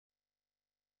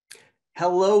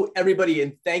Hello, everybody,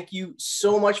 and thank you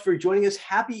so much for joining us.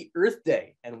 Happy Earth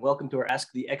Day, and welcome to our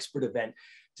Ask the Expert event.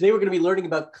 Today, we're going to be learning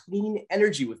about clean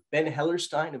energy with Ben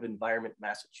Hellerstein of Environment,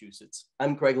 Massachusetts.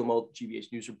 I'm Craig Lamolt, GBH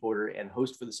News reporter and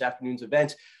host for this afternoon's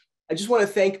event. I just want to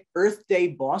thank Earth Day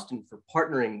Boston for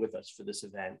partnering with us for this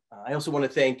event. I also want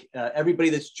to thank everybody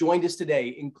that's joined us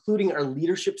today, including our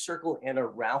Leadership Circle and our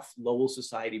Ralph Lowell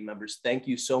Society members. Thank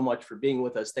you so much for being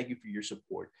with us. Thank you for your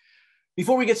support.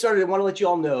 Before we get started, I want to let you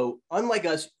all know, unlike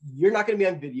us, you're not going to be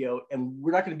on video and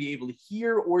we're not going to be able to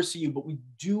hear or see you, but we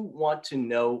do want to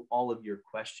know all of your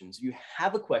questions. If you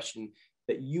have a question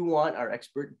that you want our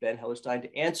expert, Ben Hellerstein,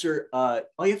 to answer, all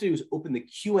you have to do is open the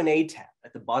Q&A tab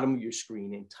at the bottom of your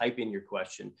screen and type in your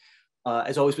question.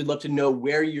 As always, we'd love to know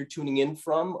where you're tuning in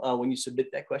from when you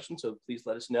submit that question, so please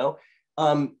let us know.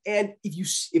 And if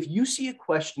you see a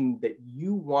question that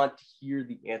you want to hear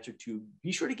the answer to,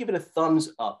 be sure to give it a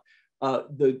thumbs up.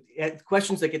 The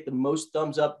questions that get the most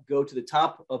thumbs up go to the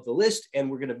top of the list,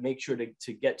 and we're going to make sure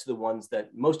to get to the ones that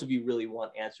most of you really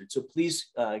want answered. So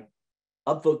please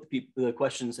upvote the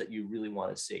questions that you really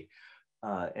want to see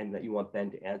and that you want Ben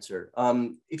to answer.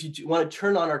 If you want to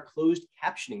turn on our closed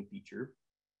captioning feature,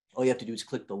 all you have to do is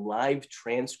click the live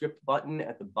transcript button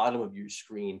at the bottom of your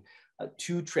screen.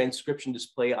 Two transcription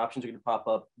display options are going to pop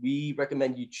up. We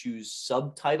recommend you choose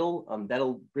subtitle.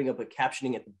 That'll bring up a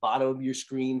captioning at the bottom of your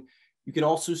screen. You can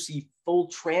also see full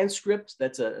transcripts.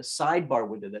 That's a sidebar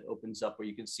window that opens up where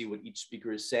you can see what each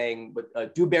speaker is saying.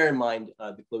 But do bear in mind,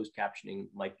 the closed captioning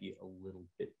might be a little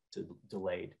bit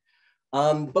delayed.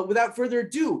 But without further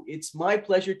ado, it's my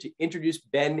pleasure to introduce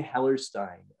Ben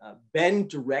Hellerstein. Ben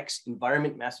directs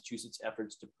Environment Massachusetts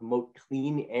efforts to promote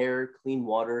clean air, clean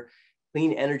water,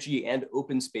 clean energy, and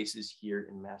open spaces here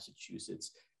in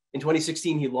Massachusetts. In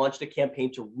 2016, he launched a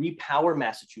campaign to repower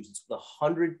Massachusetts with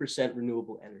 100%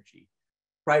 renewable energy.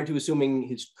 Prior to assuming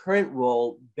his current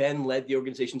role, Ben led the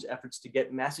organization's efforts to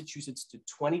get Massachusetts to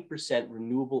 20%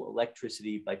 renewable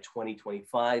electricity by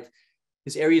 2025.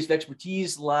 His areas of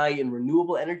expertise lie in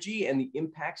renewable energy and the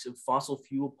impacts of fossil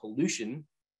fuel pollution,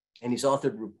 and he's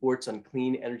authored reports on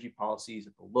clean energy policies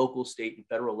at the local, state, and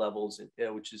federal levels,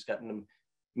 which has gotten him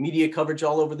media coverage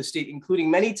all over the state, including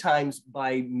many times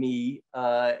by me.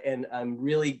 And I'm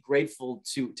really grateful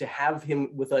to have him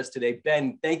with us today.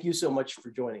 Ben, thank you so much for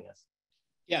joining us.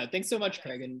 Yeah, thanks so much,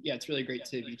 Craig. And yeah, it's really great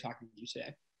to be talking to you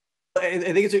today.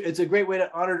 I think it's a great way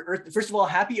to honor Earth. First of all,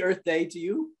 happy Earth Day to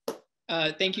you.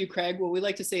 Thank you, Craig. Well, we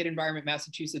like to say at Environment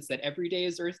Massachusetts that every day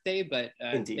is Earth Day, but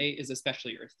today is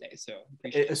especially Earth Day. So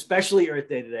especially Earth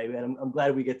Day today, man. I'm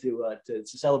glad we get to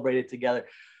celebrate it together.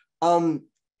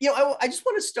 I just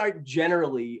want to start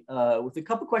generally with a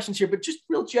couple questions here, but just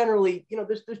real generally,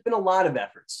 there's been a lot of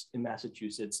efforts in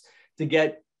Massachusetts to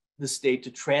get the state to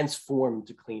transform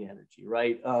to clean energy,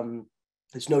 right?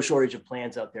 There's no shortage of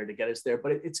plans out there to get us there,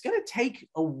 but it's going to take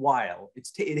a while.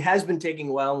 It has been taking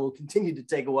a while and will continue to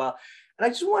take a while. And I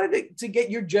just wanted to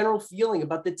get your general feeling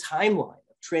about the timeline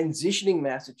of transitioning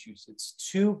Massachusetts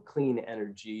to clean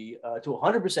energy, to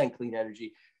 100% clean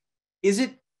energy. Is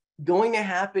it going to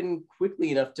happen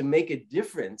quickly enough to make a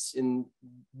difference in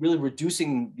really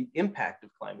reducing the impact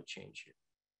of climate change here?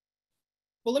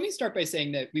 Well, let me start by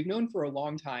saying that we've known for a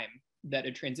long time that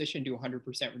a transition to 100%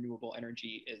 renewable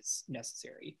energy is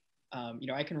necessary.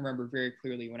 I can remember very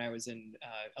clearly when I was in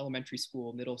elementary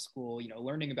school, middle school,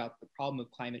 learning about the problem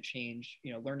of climate change,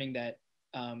 learning that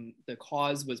the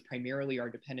cause was primarily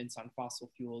our dependence on fossil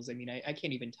fuels. I mean, I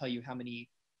can't even tell you how many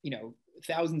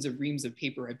thousands of reams of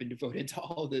paper have been devoted to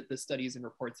all the studies and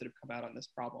reports that have come out on this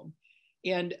problem.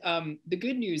 And the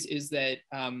good news is that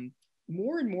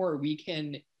more and more we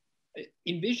can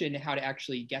envision how to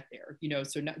actually get there.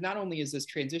 So not only is this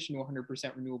transition to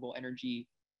 100% renewable energy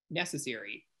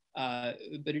necessary, but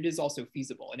it is also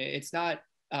feasible. And it's not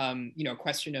a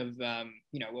question of,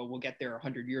 well, we'll get there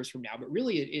 100 years from now, but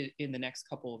really in the next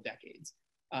couple of decades.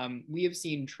 We have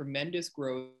seen tremendous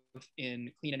growth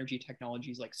in clean energy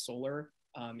technologies like solar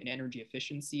and energy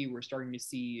efficiency. We're starting to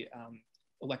see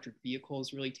electric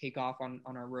vehicles really take off on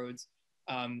our roads.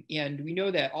 And we know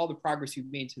that all the progress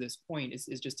we've made to this point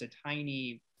is just a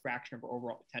tiny fraction of our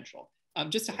overall potential.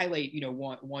 Just to highlight,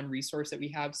 one resource that we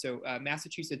have. So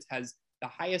Massachusetts has the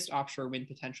highest offshore wind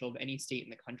potential of any state in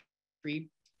the country.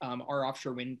 Our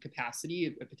offshore wind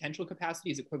capacity, potential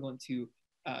capacity, is equivalent to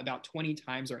about 20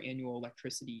 times our annual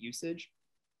electricity usage.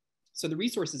 So the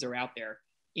resources are out there,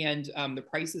 and the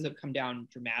prices have come down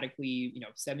dramatically,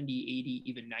 70, 80,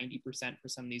 even 90% for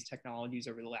some of these technologies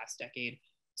over the last decade.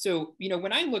 So,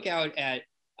 when I look out at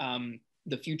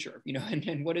the future,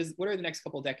 and what are the next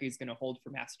couple of decades going to hold for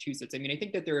Massachusetts? I mean, I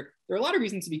think that there are a lot of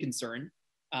reasons to be concerned.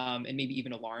 and maybe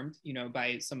even alarmed,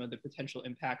 by some of the potential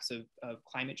impacts of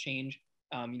climate change,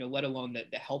 let alone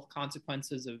the health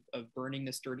consequences of burning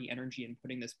this dirty energy and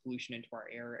putting this pollution into our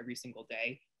air every single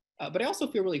day. But I also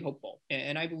feel really hopeful.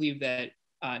 And I believe that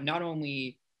not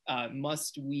only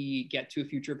must we get to a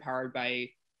future powered by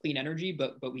clean energy,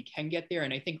 but we can get there.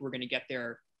 And I think we're going to get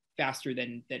there faster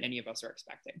than any of us are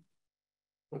expecting.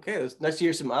 Okay, it's nice to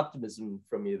hear some optimism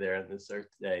from you there on this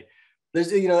Earth Day.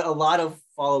 There's a lot of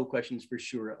follow-up questions for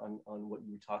sure on what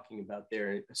you were talking about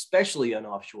there, especially on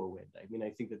offshore wind. I mean, I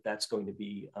think that's going to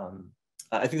be,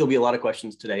 I think there'll be a lot of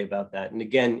questions today about that. And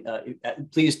again,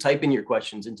 please type in your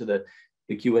questions into the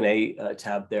Q&A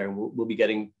tab there, and we'll be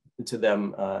getting to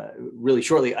them really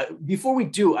shortly. Before we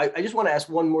do, I just want to ask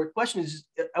one more question.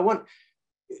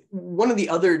 One of the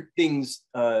other things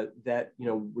that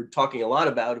we're talking a lot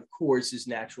about, of course, is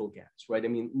natural gas, right? I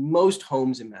mean, most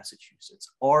homes in Massachusetts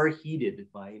are heated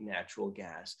by natural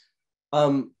gas.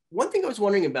 One thing I was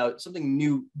wondering about, something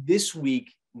new this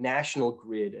week, National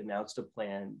Grid announced a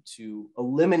plan to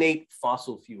eliminate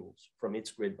fossil fuels from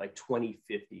its grid by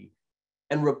 2050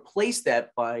 and replace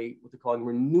that by what they're calling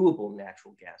renewable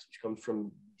natural gas, which comes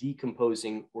from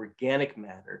decomposing organic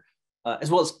matter,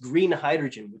 as well as green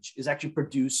hydrogen, which is actually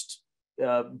produced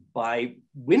by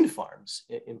wind farms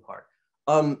in part.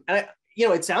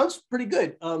 It sounds pretty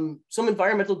good. Some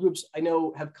environmental groups I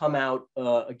know have come out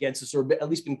against this, or at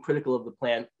least been critical of the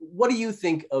plan. What do you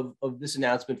think of this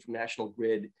announcement from National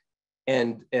Grid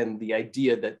and the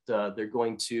idea that they're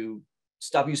going to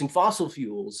stop using fossil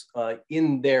fuels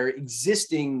in their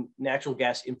existing natural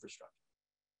gas infrastructure?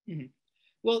 Mm-hmm.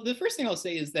 Well, the first thing I'll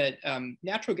say is that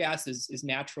natural gas is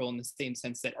natural in the same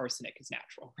sense that arsenic is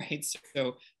natural, right?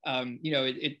 So,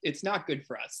 it's not good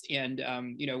for us. And,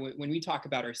 when we talk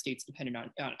about our states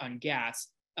dependent on gas,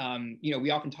 we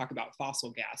often talk about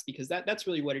fossil gas because that's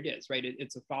really what it is, right?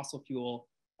 It's a fossil fuel.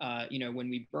 When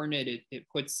we burn it, it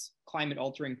puts climate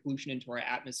altering pollution into our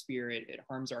atmosphere. It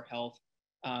harms our health.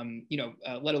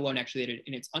 Let alone actually that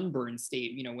in its unburned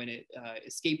state, when it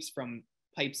escapes from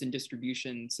pipes and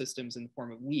distribution systems in the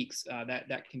form of leaks,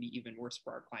 that can be even worse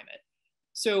for our climate.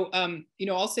 So,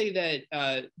 I'll say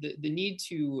that the need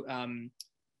to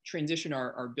transition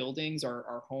our buildings,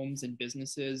 our homes and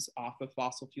businesses off of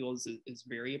fossil fuels is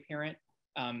very apparent.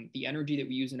 The energy that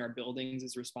we use in our buildings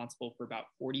is responsible for about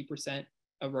 40%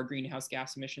 of our greenhouse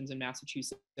gas emissions in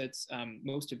Massachusetts.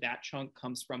 Most of that chunk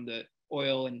comes from the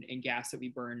oil and gas that we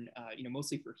burn,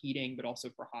 mostly for heating, but also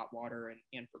for hot water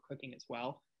and for cooking as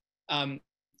well.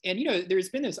 There's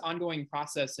been this ongoing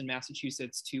process in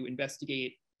Massachusetts to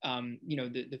investigate,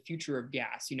 the future of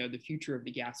gas, the future of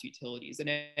the gas utilities. And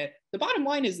the bottom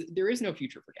line is there is no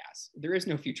future for gas. There is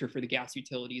no future for the gas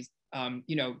utilities,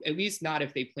 at least not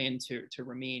if they plan to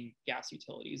remain gas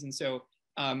utilities. And so,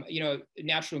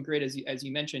 National Grid, as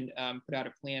you mentioned, put out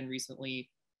a plan recently,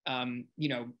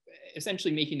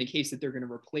 essentially making the case that they're going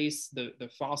to replace the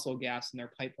fossil gas in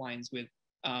their pipelines with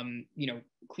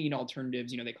clean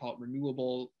alternatives. They call it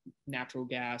renewable natural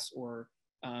gas or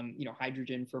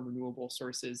hydrogen from renewable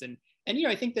sources. And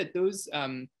I think that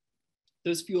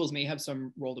those fuels may have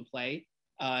some role to play,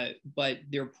 but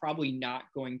they're probably not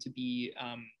going to be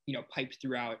piped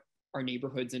throughout our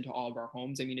neighborhoods into all of our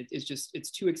homes. I mean,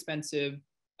 it's too expensive.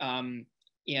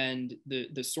 And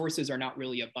the sources are not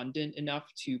really abundant enough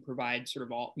to provide sort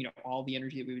of all the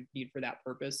energy that we would need for that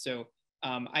purpose. So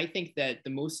I think that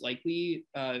the most likely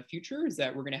future is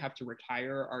that we're going to have to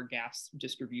retire our gas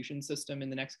distribution system in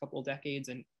the next couple of decades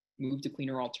and move to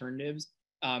cleaner alternatives.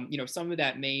 Some of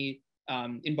that may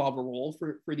involve a role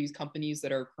for these companies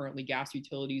that are currently gas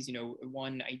utilities.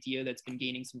 One idea that's been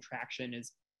gaining some traction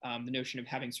is the notion of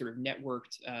having sort of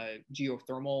networked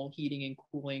geothermal heating and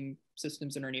cooling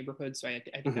systems in our neighborhoods. So I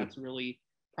think that's a really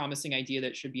promising idea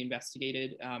that should be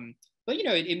investigated. But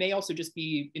it may also just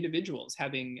be individuals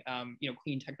having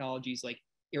clean technologies like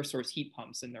air source heat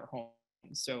pumps in their homes.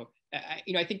 So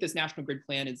I think this National Grid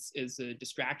plan is a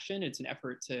distraction. It's an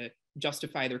effort to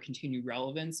justify their continued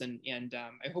relevance, and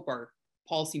I hope our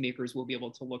policymakers will be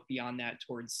able to look beyond that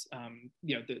towards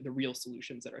the real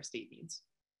solutions that our state needs.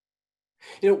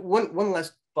 One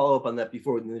last follow up on that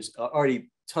before there's already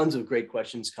tons of great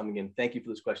questions coming in. Thank you for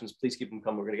those questions. Please keep them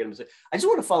coming. We're going to get them. I just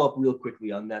want to follow up real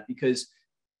quickly on that because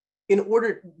in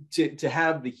order to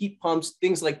have the heat pumps,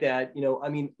 things like that, I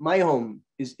mean, my home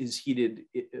is heated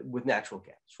with natural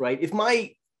gas, right? If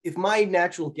my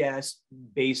natural gas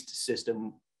based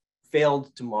system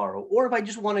failed tomorrow, or if I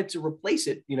just wanted to replace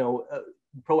it,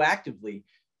 proactively,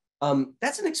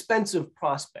 that's an expensive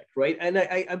prospect, right? And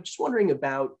I'm just wondering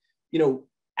about,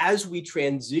 as we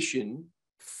transition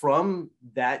from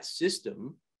that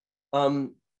system,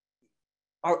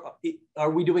 are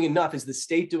we doing enough? Is the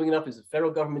state doing enough? Is the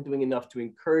federal government doing enough to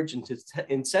encourage and to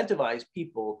incentivize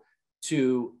people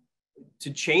to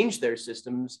change their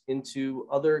systems into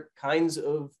other kinds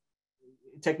of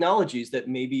technologies that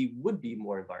maybe would be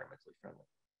more environmentally friendly?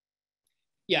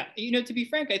 Yeah, to be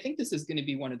frank, I think this is going to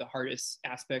be one of the hardest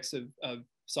aspects of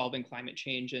solving climate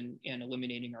change and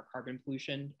eliminating our carbon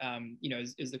pollution.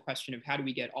 Is the question of how do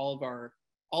we get all of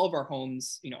our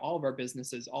homes, all of our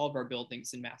businesses, all of our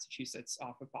buildings in Massachusetts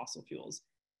off of fossil fuels.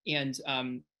 And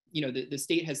the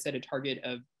state has set a target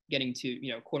of getting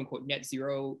to quote unquote net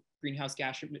zero greenhouse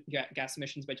gas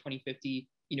emissions by 2050.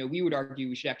 We would argue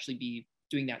we should actually be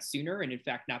doing that sooner, and in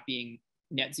fact not being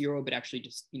net zero, but actually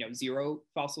just zero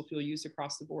fossil fuel use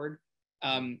across the board.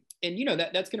 And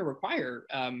that's going to require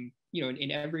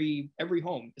in every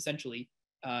home essentially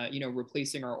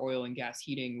replacing our oil and gas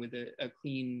heating with a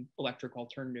clean electric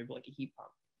alternative like a heat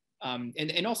pump,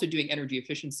 and also doing energy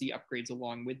efficiency upgrades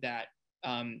along with that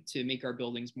to make our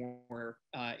buildings more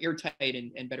airtight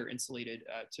and better insulated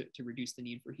to reduce the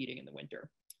need for heating in the winter.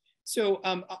 So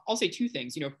I'll say two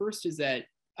things. First is that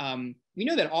we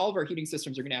know that all of our heating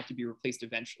systems are going to have to be replaced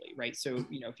eventually, right? So,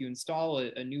 if you install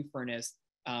a new furnace,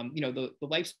 the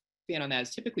lifespan on that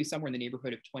is typically somewhere in the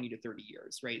neighborhood of 20 to 30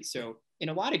 years, right? So in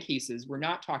a lot of cases, we're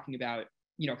not talking about,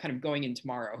 kind of going in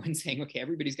tomorrow and saying, okay,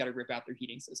 everybody's got to rip out their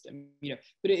heating system,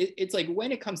 but it's like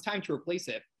when it comes time to replace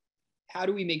it, how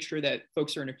do we make sure that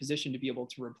folks are in a position to be able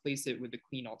to replace it with a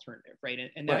clean alternative, right?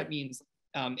 And that means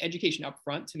education up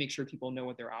front to make sure people know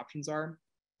what their options are.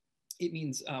 It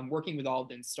means working with all of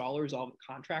the installers, all of the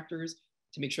contractors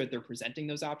to make sure that they're presenting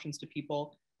those options to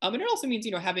people. And it also means,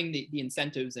 having the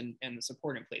incentives and the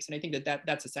support in place. And I think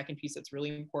that's a second piece that's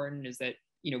really important, is that,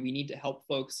 we need to help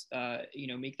folks,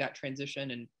 make that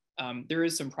transition. And there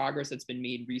is some progress that's been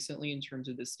made recently in terms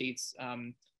of the state's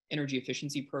energy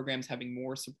efficiency programs having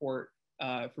more support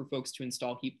for folks to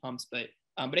install heat pumps. But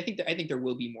I think there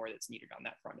will be more that's needed on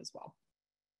that front as well.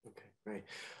 Okay, great.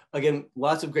 Again,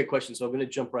 lots of great questions. So I'm going to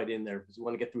jump right in there because we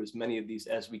want to get through as many of these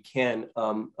as we can.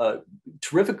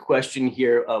 Terrific question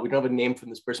here. We don't have a name from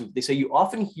this person, but they say you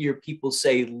often hear people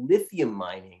say lithium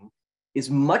mining is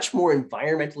much more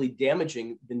environmentally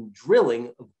damaging than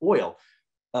drilling of oil.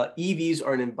 EVs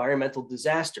are an environmental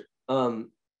disaster. Even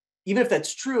if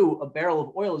that's true, a barrel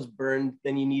of oil is burned,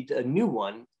 then you need a new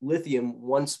one. Lithium,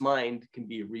 once mined, can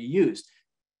be reused.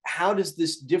 How does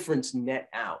this difference net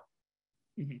out?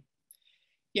 Mm-hmm.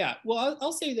 Yeah, well,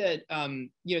 I'll say that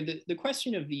the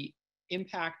question of the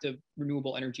impact of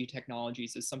renewable energy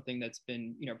technologies is something that's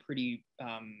been pretty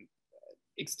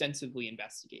extensively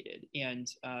investigated. And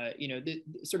the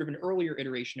sort of an earlier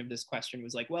iteration of this question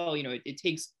was like, well, it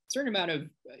takes a certain amount of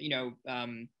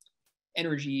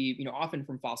energy, often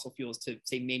from fossil fuels to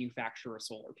say manufacture a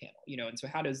solar panel, and so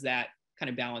how does that kind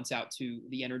of balance out to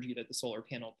the energy that the solar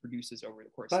panel produces over the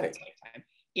course of its lifetime?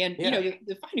 And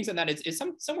the findings on that is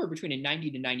somewhere between a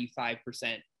 90 to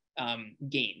 95%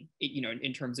 gain,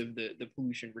 in terms of the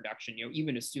pollution reduction,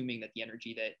 even assuming that the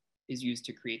energy that is used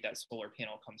to create that solar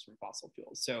panel comes from fossil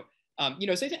fuels. So, so I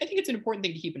think it's an important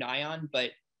thing to keep an eye on.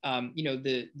 But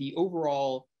the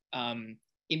overall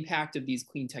impact of these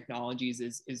clean technologies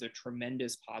is a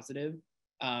tremendous positive.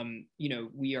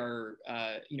 We are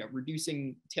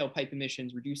reducing tailpipe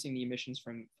emissions, reducing the emissions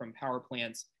from power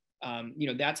plants.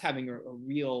 That's having a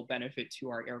real benefit to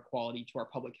our air quality, to our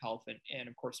public health, and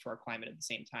of course to our climate at the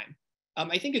same time.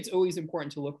 I think it's always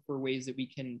important to look for ways that we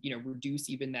can, reduce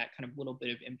even that kind of little bit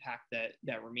of impact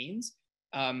that remains.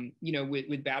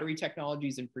 With battery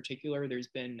technologies in particular, there's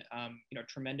been,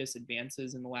 tremendous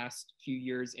advances in the last few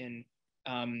years in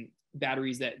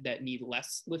batteries that need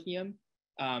less lithium.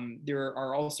 There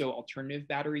are also alternative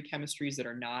battery chemistries that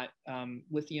are not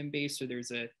lithium based. So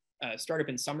there's a startup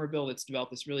in Somerville that's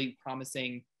developed this really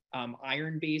promising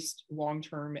iron-based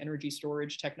long-term energy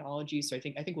storage technology. So I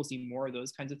think we'll see more of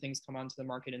those kinds of things come onto the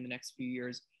market in the next few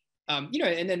years. And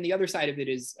then the other side of it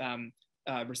is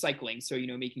recycling. So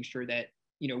making sure that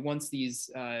once these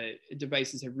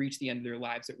devices have reached the end of their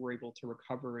lives, that we're able to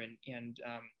recover and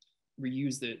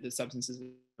reuse the substances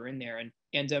that are in there.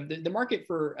 And the market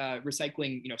for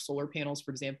recycling, solar panels,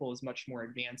 for example, is much more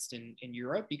advanced in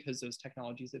Europe because those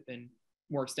technologies have been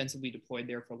more extensively deployed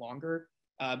there for longer.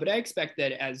 But I expect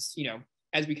that as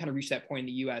we kind of reach that point in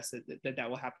the U.S., that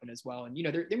will happen as well. And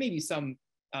there may be some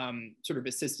sort of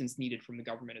assistance needed from the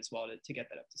government as well to get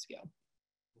that up to scale.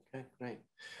 Okay, great.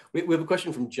 We have a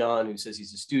question from John, who says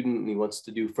he's a student and he wants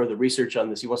to do further research on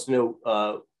this. He wants to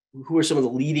know who are some of the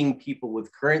leading people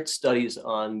with current studies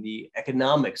on the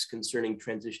economics concerning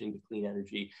transitioning to clean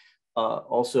energy.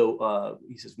 Also,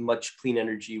 he says much clean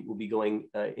energy will be going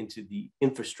into the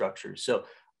infrastructure. So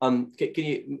Can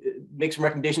you make some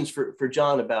recommendations for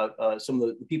John about some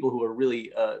of the people who are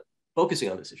really focusing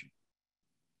on this issue?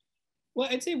 Well,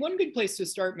 I'd say one good place to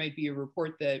start might be a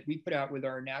report that we put out with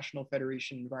our National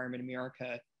Federation of Environment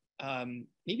America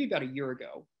maybe about a year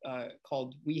ago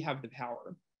called We Have the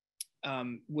Power,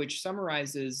 which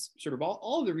summarizes sort of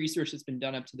all of the research that's been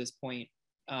done up to this point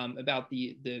about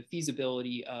the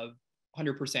feasibility of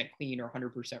 100% clean or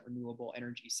 100% renewable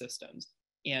energy systems.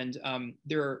 And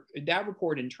that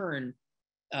report in turn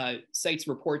cites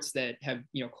reports that have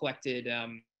collected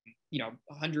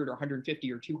 100 or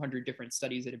 150 or 200 different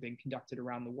studies that have been conducted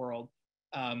around the world.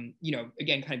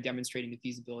 Again, kind of demonstrating the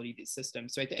feasibility of these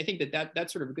systems. So I think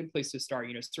that's sort of a good place to start.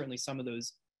 Certainly some of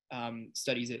those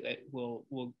studies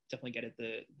will definitely get at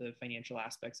the financial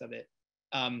aspects of it.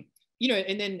 And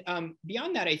then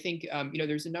beyond that, I think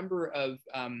there's a number of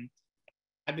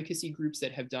advocacy groups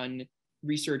that have done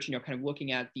research, kind of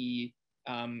looking at the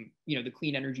the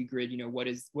clean energy grid. What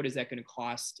is that going to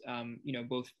cost?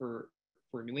 Both for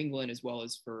New England as well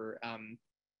as for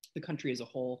the country as a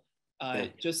whole.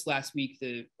 Just last week,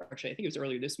 actually I think it was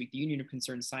earlier this week, the Union of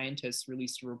Concerned Scientists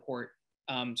released a report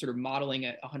sort of modeling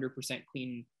a 100%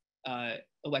 clean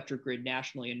electric grid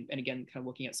nationally, and again, kind of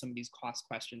looking at some of these cost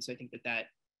questions. So I think that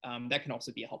can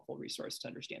also be a helpful resource to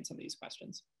understand some of these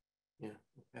questions. Yeah.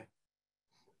 Okay.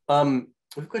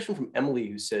 We have a question from Emily,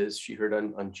 who says she heard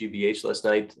on GBH last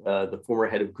night the former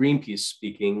head of Greenpeace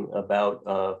speaking about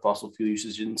fossil fuel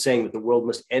usage and saying that the world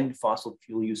must end fossil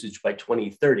fuel usage by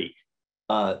 2030.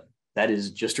 That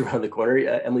is just around the corner.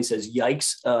 Emily says,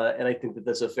 yikes. And I think that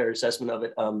that's a fair assessment of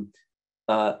it.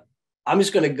 I'm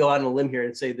just going to go out on a limb here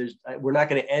and say we're not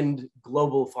going to end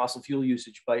global fossil fuel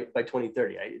usage by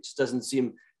 2030. It just doesn't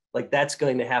seem like that's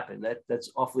going to happen.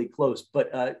 That's awfully close.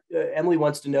 But Emily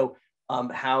wants to know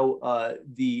how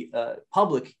the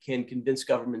public can convince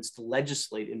governments to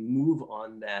legislate and move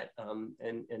on that.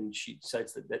 And she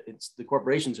cites that it's the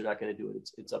corporations are not going to do it.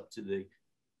 It's up to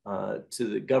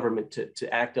the government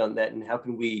to act on that. And how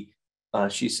can we,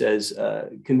 she says,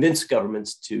 convince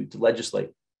governments to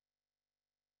legislate?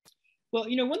 Well,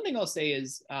 one thing I'll say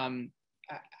is I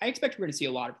expect we're going to see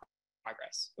a lot of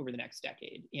progress over the next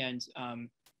decade. And,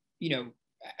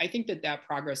 I think that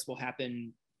progress will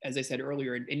happen, as I said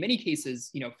earlier, in many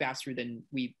cases, faster than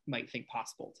we might think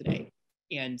possible today.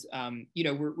 And,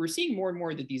 we're seeing more and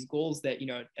more that these goals that,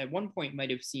 at one point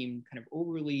might have seemed kind of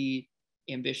overly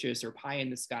ambitious or pie in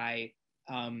the sky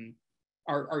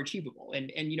are achievable. And,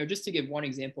 just to give one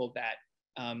example of that,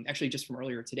 actually just from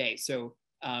earlier today. So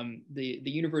the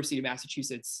University of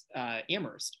Massachusetts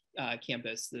Amherst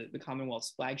campus, the Commonwealth's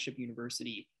flagship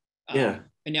university,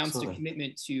 announced a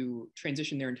commitment to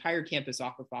transition their entire campus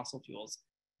off of fossil fuels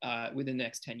within the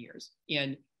next 10 years.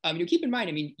 And keep in mind,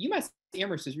 UMass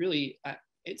Amherst is really,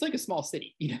 it's like a small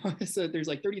city, so there's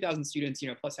like 30,000 students,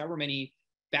 plus however many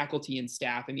faculty and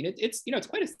staff. It's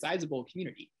quite a sizable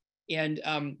community. And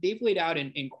they've laid out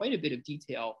in quite a bit of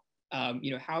detail,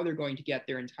 how they're going to get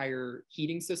their entire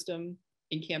heating system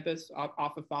in campus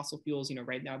off of fossil fuels.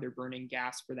 Right now they're burning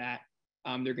gas for that.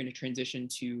 They're going to transition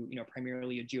to,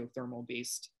 primarily a geothermal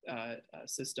based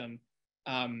system.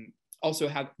 Also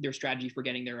have their strategy for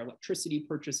getting their electricity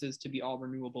purchases to be all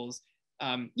renewables.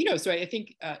 So I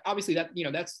think obviously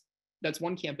that's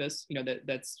one campus,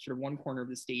 that's sort of one corner of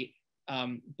the state.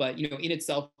 But in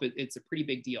itself, it's a pretty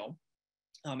big deal.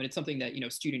 And it's something that,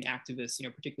 student activists,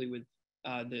 particularly with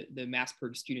the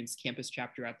MassPurge students campus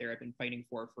chapter out there, have been fighting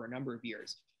for a number of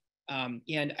years. And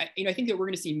I think that we're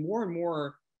going to see more and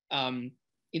more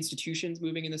institutions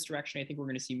moving in this direction. I think we're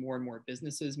going to see more and more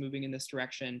businesses moving in this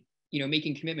direction,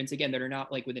 making commitments, again, that are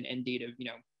not like with an end date of,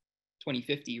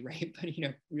 2050, right? But,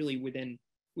 really within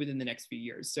the next few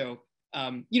years. So,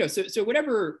 so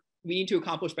whatever we need to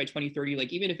accomplish by 2030,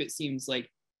 like, even if it seems like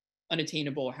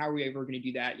unattainable, how are we ever going to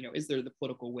do that? Is there the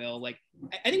political will? Like,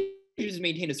 I think we just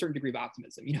maintain a certain degree of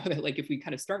optimism, that like if we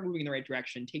kind of start moving in the right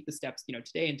direction, take the steps,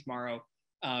 today and tomorrow,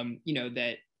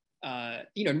 that,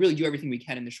 and really do everything we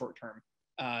can in the short term,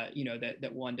 that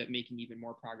we'll end up making even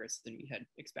more progress than we had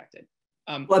expected.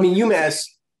 Well, UMass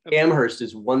Amherst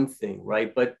is one thing,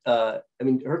 right? But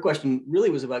her question really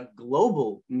was about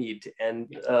global need to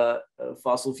end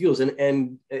fossil fuels,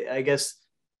 and I guess,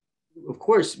 of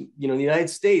course, the United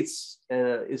States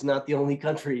is not the only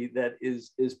country that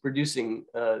is producing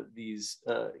these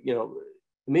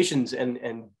emissions,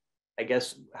 and I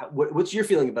guess what's your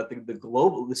feeling about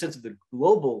the sense of the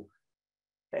global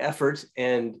effort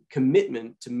and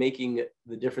commitment to making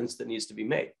the difference that needs to be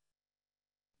made?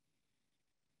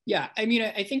 Yeah,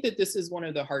 I think that this is one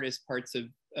of the hardest parts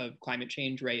of climate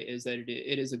change, right? Is that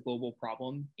it is a global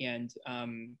problem, and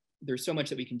there's so much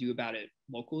that we can do about it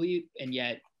locally, and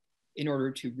yet in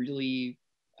order to really,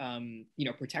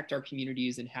 protect our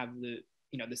communities and have the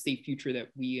safe future that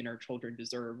we and our children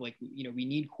deserve. Like, we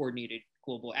need coordinated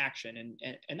global action,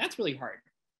 and that's really hard.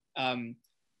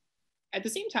 At the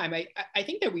same time, I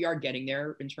think that we are getting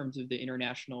there in terms of the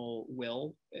international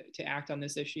will to act on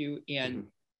this issue. And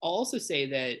I'll also say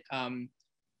that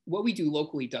what we do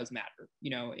locally does matter,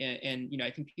 and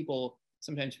I think people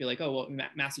sometimes feel like, oh, well,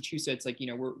 Massachusetts, like,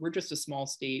 we're just a small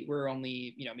state. We're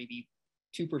only, maybe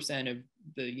 2% of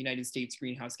the United States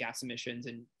greenhouse gas emissions,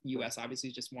 and US obviously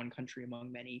is just one country among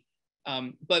many.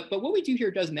 But what we do here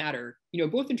does matter,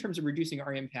 both in terms of reducing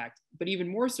our impact, but even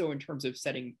more so in terms of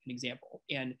setting an example.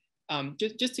 And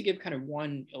just to give kind of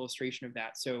one illustration of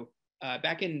that. So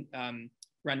back in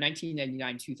around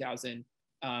 1999, 2000,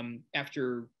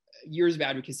 after years of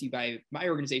advocacy by my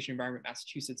organization, Environment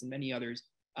Massachusetts, and many others,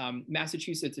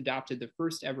 Massachusetts adopted the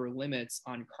first ever limits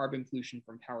on carbon pollution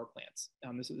from power plants.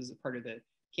 This was a part of the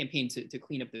campaign to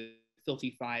clean up the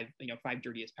filthy five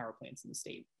dirtiest power plants in the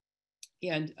state.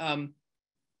 And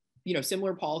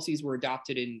similar policies were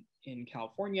adopted in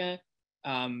California.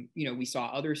 We saw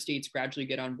other states gradually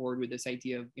get on board with this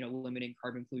idea of limiting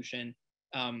carbon pollution.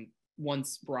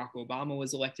 Once Barack Obama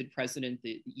was elected president,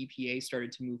 the EPA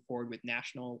started to move forward with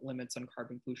national limits on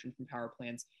carbon pollution from power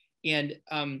plants. And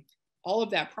all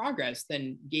of that progress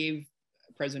then gave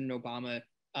President Obama,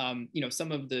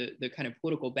 some of the kind of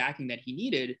political backing that he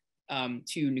needed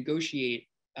to negotiate,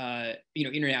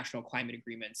 international climate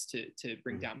agreements to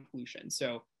bring down pollution.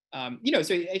 So,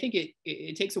 so I think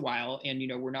it takes a while, and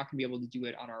we're not going to be able to do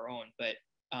it on our own. But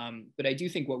I do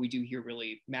think what we do here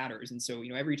really matters. And so,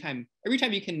 every time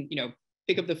you can,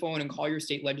 pick up the phone and call your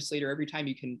state legislator, every time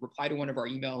you can reply to one of our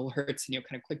email alerts, and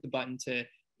kind of click the button to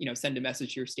send a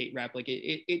message to your state rep, like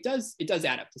it does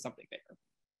add up to something bigger.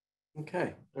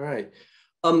 Okay, all right.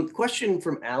 Question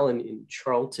from Alan in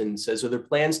Charlton says, are there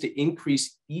plans to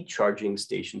increase e-charging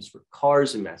stations for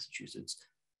cars in Massachusetts,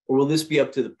 or will this be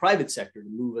up to the private sector to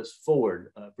move us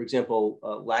forward? For example,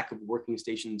 lack of working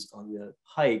stations on the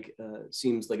Pike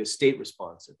seems like a state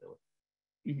responsibility.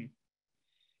 Mm-hmm.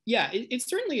 Yeah, it's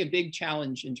certainly a big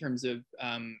challenge in terms of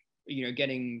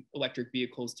getting electric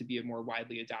vehicles to be a more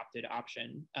widely adopted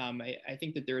option. I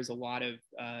think that there is a lot of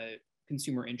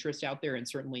consumer interest out there, and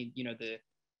certainly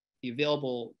the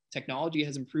available technology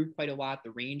has improved quite a lot.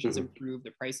 The range has improved,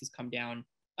 the price has come down,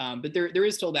 but there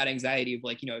is still that anxiety of,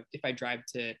 like, if I drive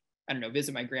to, I don't know,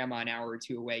 visit my grandma an hour or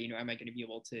two away, am I going to be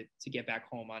able to get back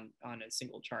home on a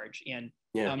single charge? And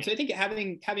so I think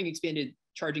having expanded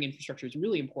charging infrastructure is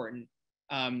really important.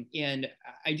 And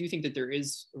I do think that there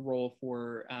is a role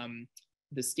for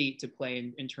the state to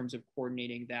play in terms of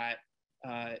coordinating that,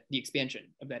 the expansion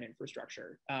of that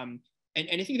infrastructure. And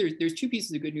I think there's two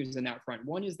pieces of good news on that front.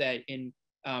 One is that in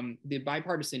the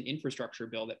bipartisan infrastructure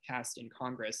bill that passed in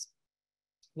Congress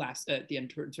towards the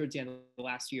end of the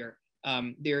last year,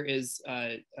 there is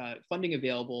funding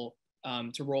available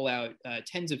to roll out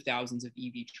tens of thousands of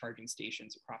EV charging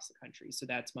stations across the country. So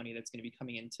that's money that's going to be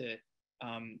coming into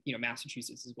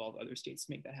Massachusetts as well as other states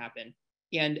to make that happen.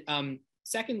 And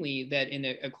secondly, that in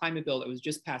a climate bill that was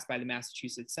just passed by the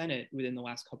Massachusetts Senate within the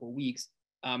last couple of weeks,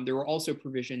 there were also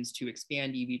provisions to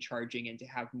expand EV charging and to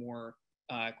have more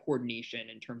coordination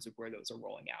in terms of where those are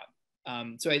rolling out.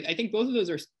 So I think both of those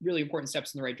are really important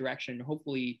steps in the right direction.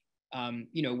 Hopefully,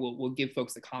 will give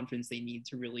folks the confidence they need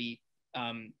to really,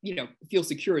 feel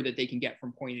secure that they can get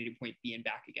from point A to point B and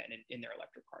back again in their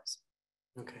electric cars.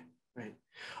 Okay, right.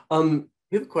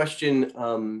 We have a question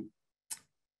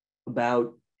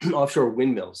about offshore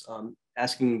windmills,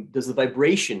 asking, does the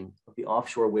vibration of the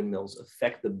offshore windmills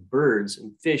affect the birds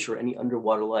and fish or any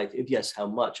underwater life? If yes, how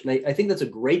much? And I think that's a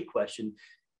great question,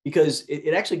 because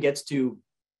it actually gets to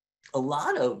a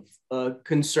lot of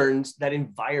concerns that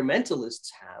environmentalists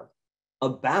have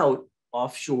about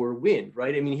offshore wind,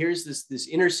 right? I mean, here's this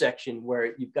intersection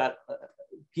where you've got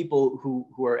people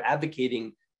who are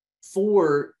advocating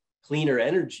for cleaner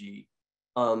energy,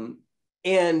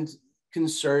 and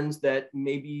concerns that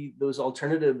maybe those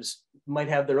alternatives might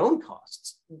have their own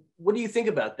costs. What do you think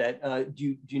about that?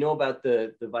 Do you know about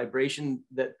the vibration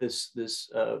that this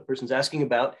person's asking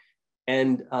about,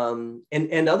 and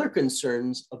other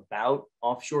concerns about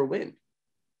offshore wind?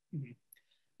 Mm-hmm.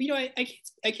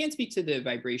 I can't speak to the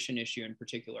vibration issue in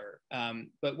particular,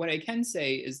 but what I can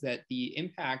say is that the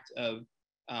impact of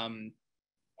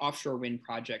offshore wind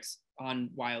projects on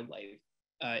wildlife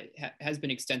has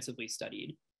been extensively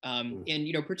studied. And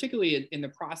particularly in the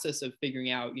process of figuring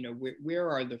out, where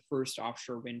are the first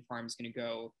offshore wind farms going to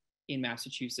go in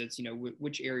Massachusetts?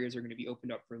 Which areas are going to be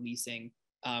opened up for leasing?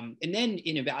 And then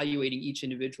in evaluating each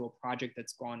individual project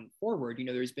that's gone forward,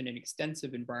 there's been an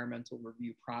extensive environmental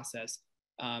review process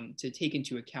to take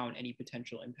into account any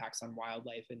potential impacts on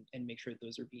wildlife and make sure that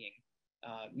those are being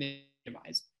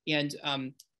minimized. And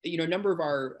a number of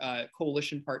our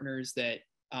coalition partners that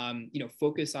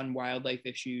focus on wildlife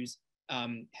issues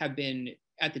have been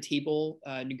at the table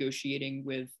negotiating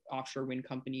with offshore wind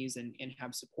companies and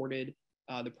have supported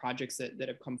the projects that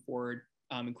have come forward,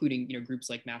 including groups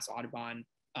like Mass Audubon,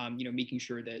 making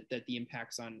sure that the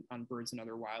impacts on birds and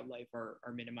other wildlife are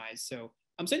minimized. So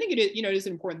I think it is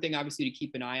an important thing, obviously, to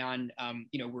keep an eye on.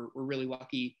 We're really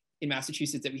lucky in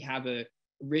Massachusetts that we have a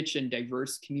rich and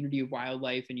diverse community of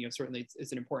wildlife, and certainly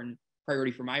it's an important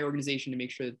priority for my organization to make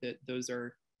sure that those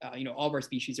are all of our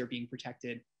species are being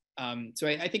protected. So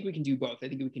I think we can do both. I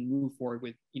think we can move forward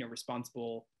with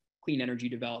responsible clean energy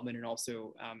development and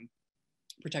also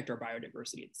protect our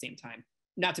biodiversity at the same time.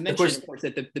 Not to mention, of course,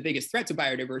 that the biggest threat to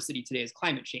biodiversity today is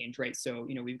climate change, right? So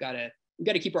we've got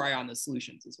to keep our eye on the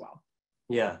solutions as well.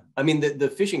 Yeah, I mean, the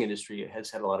fishing industry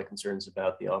has had a lot of concerns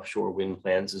about the offshore wind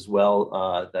plans as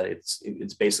well, that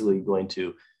it's basically going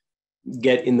to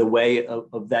get in the way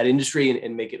of that industry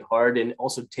and make it hard, and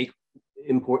also take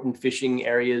important fishing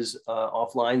areas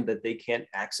offline that they can't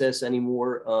access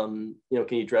anymore. Can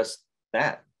you address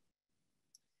that?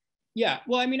 Yeah,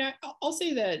 well, I mean, I'll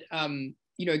say that,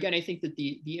 again, I think that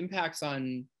the impacts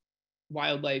on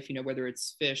wildlife, whether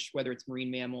it's fish, whether it's marine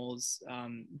mammals,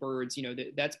 birds,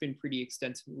 that's been pretty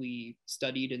extensively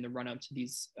studied in the run up to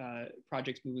these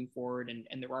projects moving forward.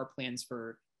 And there are plans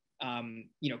for,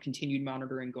 continued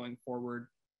monitoring going forward.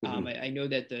 I know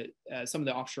that some of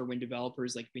the offshore wind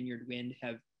developers like Vineyard Wind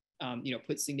have,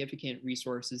 put significant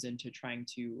resources into trying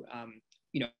to,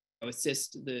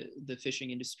 assist the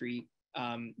fishing industry.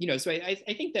 So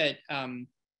I think that,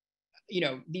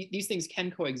 these things can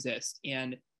coexist.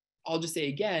 And I'll just say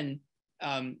again,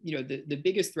 the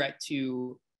biggest threat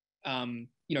to,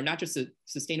 not just a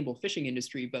sustainable fishing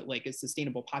industry, but like a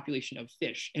sustainable population of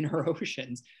fish in our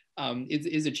oceans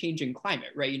is a changing climate,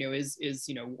 right?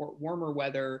 Warmer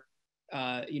weather,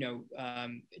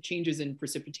 changes in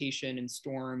precipitation and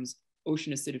storms,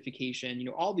 ocean acidification,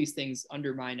 all these things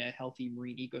undermine a healthy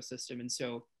marine ecosystem. And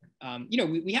so,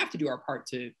 we have to do our part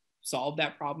to solve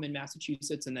that problem in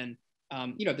Massachusetts. And then,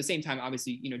 at the same time,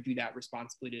 obviously, do that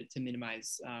responsibly to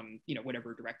minimize,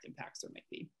 whatever direct impacts there might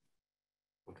be.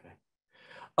 Okay.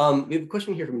 We have a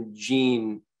question here from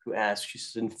Jean, who asks, she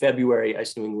says, in February,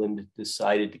 ICE New England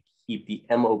decided to keep the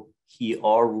MOPR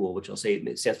rule, which I'll say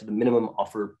it stands for the minimum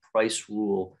offer price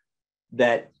rule,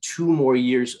 that 2 more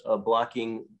years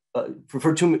blocking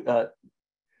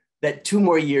that 2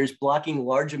 more years blocking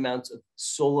large amounts of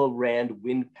solar and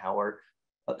wind power.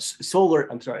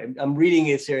 I'm reading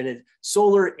it here, and it's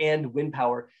solar and wind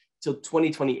power till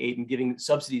 2028, and giving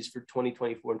subsidies for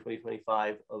 2024 and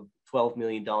 2025 of $12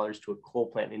 million to a coal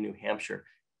plant in New Hampshire.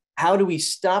 How do we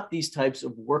stop these types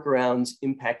of workarounds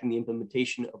impacting the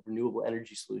implementation of renewable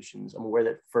energy solutions? I'm aware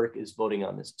that FERC is voting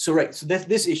on this. So that's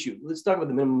this issue. Let's talk about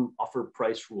the minimum offer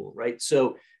price rule, right?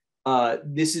 So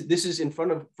this is in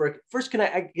front of FERC. First, can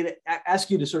I ask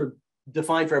you to sort of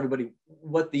define for everybody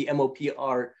what the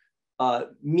MOPR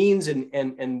means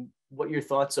and what your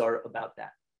thoughts are about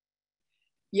that?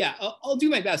 Yeah, I'll do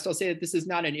my best. I'll say that this is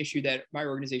not an issue that my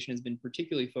organization has been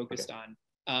particularly focused on.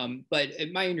 But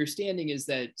my understanding is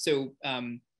that,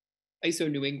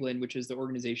 ISO New England, which is the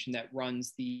organization that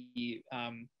runs the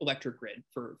electric grid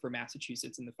for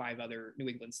Massachusetts and the 5 other New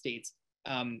England states,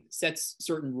 sets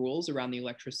certain rules around the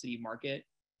electricity market,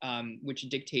 which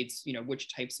dictates,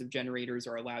 which types of generators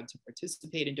are allowed to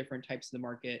participate in different types of the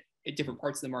market, at different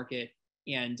parts of the market,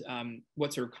 and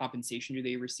what sort of compensation do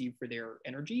they receive for their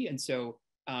energy. And so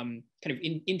kind of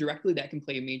indirectly, that can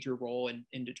play a major role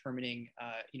in determining,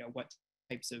 what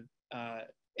types of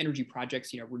energy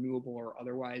projects, renewable or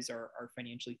otherwise, are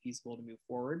financially feasible to move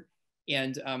forward.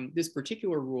 And this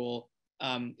particular rule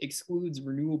excludes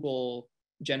renewable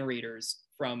generators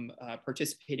from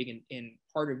participating in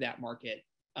part of that market.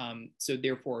 So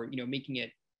therefore, making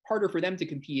it harder for them to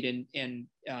compete, and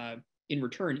in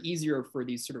return, easier for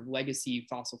these sort of legacy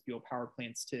fossil fuel power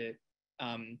plants to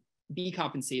be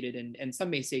compensated, and some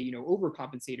may say,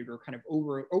 overcompensated, or kind of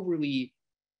overly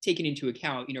taken into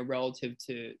account, relative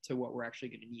to what we're actually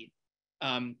going to need.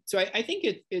 So I think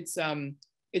it's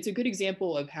a good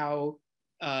example of how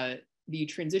the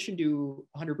transition to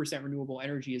 100% renewable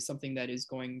energy is something that is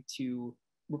going to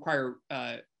require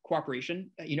cooperation.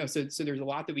 So there's a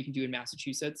lot that we can do in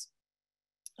Massachusetts,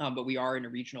 but we are in a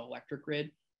regional electric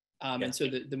grid. And so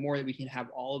the more that we can have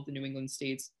all of the New England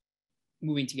states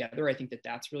moving together, I think that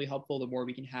that's really helpful. The more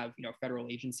we can have, federal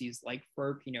agencies like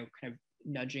FERC, kind of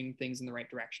nudging things in the right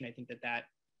direction, I think that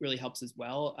really helps as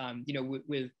well.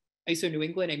 With ISO New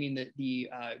England, I mean, the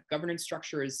governance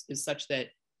structure is such that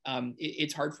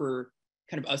it's hard for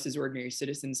kind of us as ordinary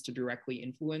citizens to directly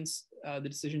influence the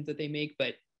decisions that they make.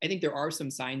 But I think there are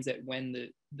some signs that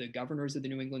when the governors of the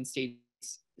New England states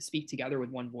speak together with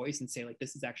one voice and say, like,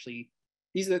 this is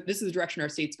the direction our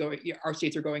states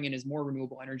are going in, is more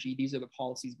renewable energy. These are the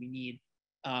policies we need.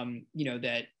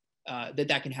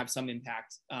 That can have some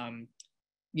impact.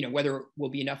 Whether it will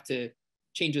be enough to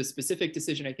change a specific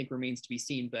decision, I think remains to be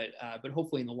seen. But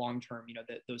hopefully in the long term,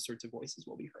 that those sorts of voices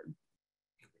will be heard.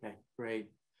 Okay, great.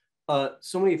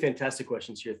 So many fantastic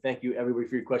questions here. Thank you, everybody,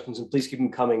 for your questions, and please keep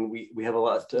them coming. We have a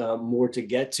lot more to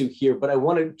get to here, but I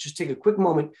want to just take a quick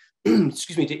moment,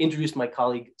 excuse me, to introduce my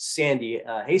colleague, Sandy.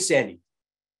 Hey, Sandy.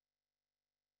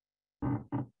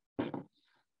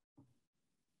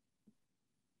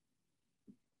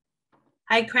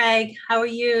 Hi, Craig. How are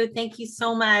you? Thank you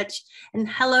so much. And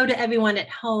hello to everyone at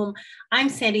home. I'm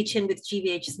Sandy Chin with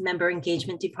GBH's Member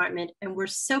Engagement Department, and we're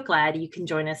so glad you can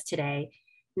join us today.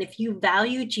 And if you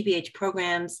value GBH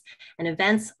programs and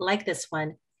events like this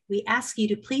one, we ask you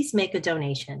to please make a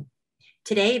donation.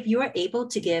 Today, if you are able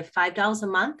to give $5 a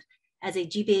month as a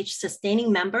GBH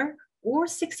sustaining member or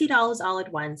 $60 all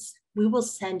at once, we will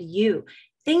send you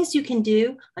things you can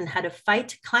do on how to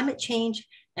fight climate change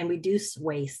and reduce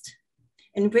waste.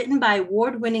 And written by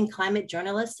award-winning climate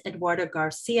journalist Eduardo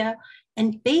Garcia,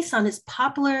 and based on his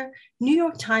popular New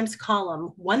York Times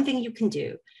column, One Thing You Can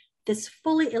Do, this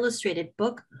fully illustrated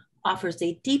book offers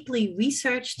a deeply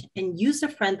researched and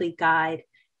user-friendly guide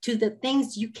to the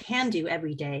things you can do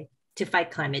every day to fight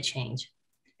climate change.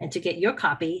 And to get your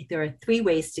copy, there are 3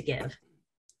 ways to give.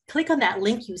 Click on that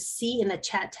link you see in the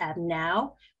chat tab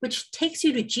now, which takes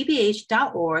you to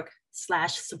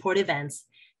gbh.org/support events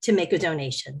to make a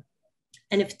donation.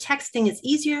 And if texting is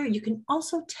easier, you can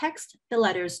also text the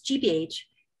letters GBH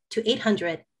to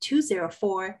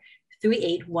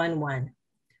 800-204-3811.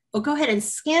 Or go ahead and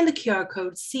scan the QR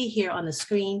code see here on the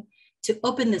screen to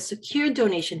open the secure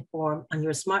donation form on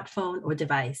your smartphone or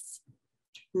device.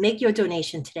 Make your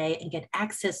donation today and get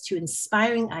access to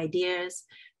inspiring ideas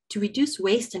to reduce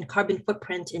waste and carbon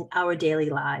footprint in our daily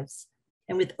lives.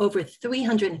 And with over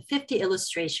 350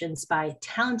 illustrations by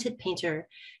talented painter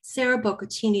Sarah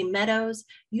Bocatini-Meadows,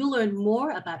 you'll learn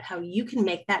more about how you can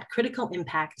make that critical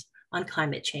impact on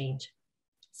climate change.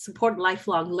 Support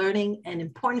lifelong learning and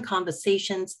important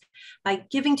conversations by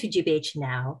giving to GBH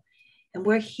now. And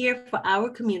we're here for our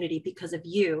community because of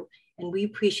you, and we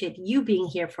appreciate you being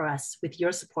here for us with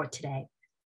your support today.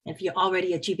 And if you're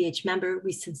already a GBH member,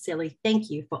 we sincerely thank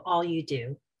you for all you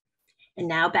do. And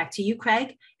now back to you,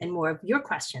 Craig, and more of your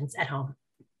questions at home.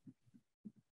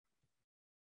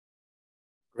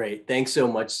 Great, thanks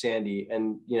so much, Sandy.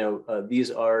 And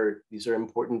these are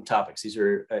important topics. These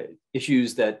are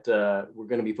issues that we're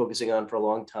going to be focusing on for a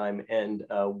long time, and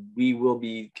we will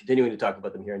be continuing to talk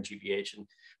about them here on GBH. And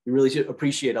we really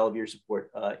appreciate all of your support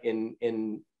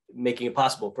in making it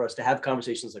possible for us to have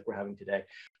conversations like we're having today.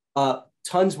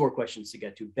 Tons more questions to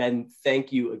get to. Ben,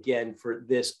 thank you again for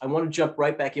this. I want to jump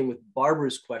right back in with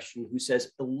Barbara's question, who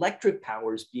says electric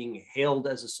power is being hailed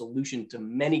as a solution to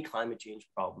many climate change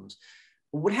problems.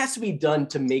 But what has to be done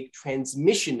to make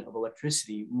transmission of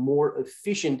electricity more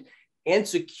efficient and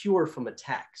secure from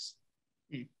attacks?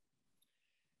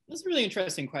 That's a really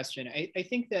interesting question. I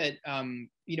think that,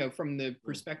 from the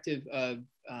perspective of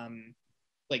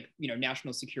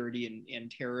national security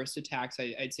and terrorist attacks,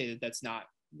 I'd say that that's not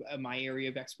my area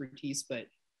of expertise, but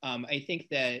I think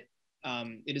that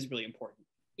it is really important.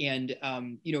 And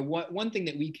one thing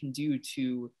that we can do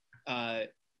to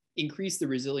increase the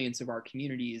resilience of our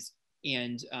communities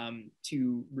and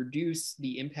to reduce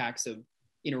the impacts of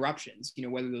interruptions,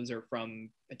 whether those are from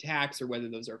attacks or whether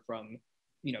those are from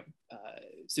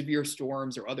severe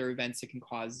storms or other events that can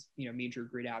cause major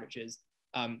grid outages.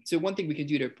 So one thing we can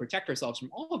do to protect ourselves from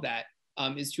all of that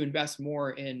is to invest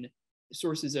more in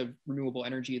sources of renewable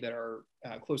energy that are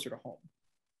closer to home,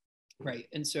 right?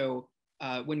 And so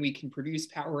when we can produce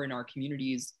power in our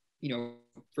communities,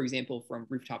 for example, from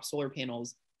rooftop solar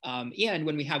panels, and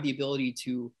when we have the ability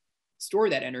to store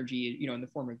that energy, in the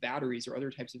form of batteries or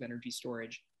other types of energy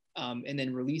storage, and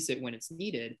then release it when it's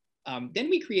needed, then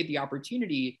we create the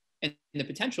opportunity and the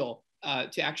potential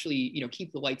to actually,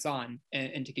 keep the lights on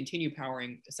and to continue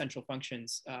powering essential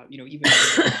functions, even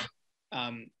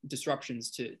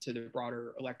disruptions to the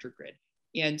broader electric grid.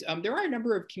 And there are a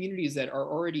number of communities that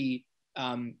are already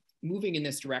moving in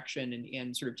this direction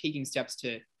and sort of taking steps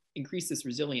to increase this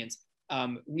resilience.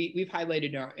 We've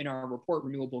highlighted in our report,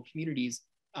 Renewable Communities,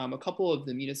 a couple of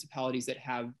the municipalities that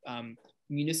have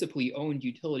municipally owned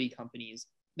utility companies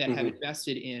that have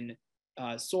invested in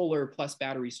solar plus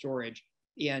battery storage.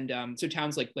 And so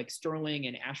towns like Sterling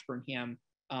and Ashburnham,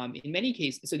 in many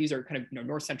cases, so these are kind of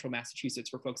north central Massachusetts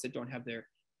for folks that don't have their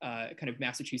kind of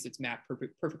Massachusetts map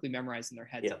perfectly memorized in their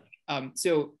heads. Yeah.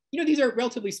 So these are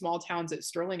relatively small towns. At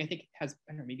Sterling, I think has,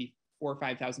 I don't know, maybe 4,000 or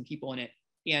 5,000 people in it,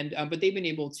 and but they've been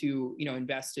able to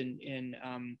invest in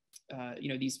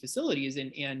these facilities,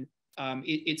 and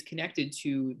it's connected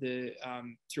to the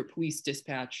sort of police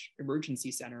dispatch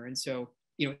emergency center, and so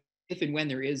if and when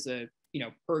there is a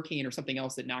hurricane or something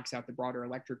else that knocks out the broader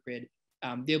electric grid,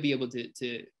 they'll be able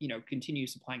to continue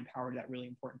supplying power to that really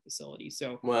important facility.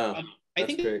 So wow, I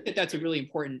think that that's a really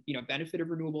important benefit of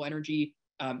renewable energy.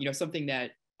 Something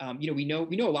that we know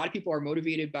a lot of people are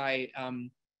motivated by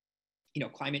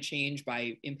climate change,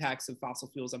 by impacts of fossil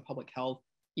fuels on public health.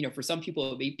 For some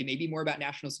people, it may be more about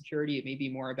national security. It may be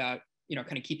more about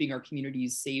kind of keeping our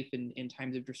communities safe in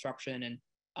times of disruption. And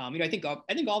I think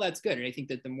all that's good. And I think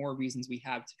that the more reasons we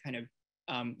have to kind of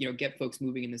get folks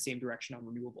moving in the same direction on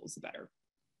renewables, the better.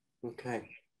 Okay,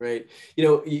 great.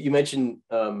 You mentioned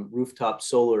rooftop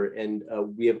solar, and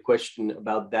we have a question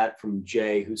about that from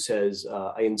Jay, who says,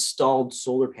 I installed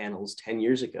solar panels 10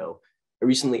 years ago. I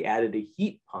recently added a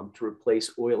heat pump to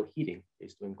replace oil heating.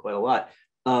 He's doing quite a lot.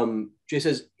 Jay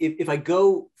says, if I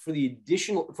go for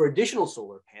additional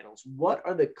solar panels, what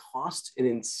are the costs and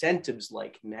incentives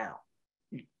like now?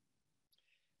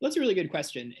 That's a really good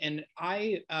question. And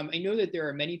I know that there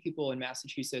are many people in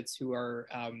Massachusetts who are,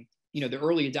 the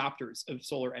early adopters of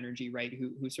solar energy, right?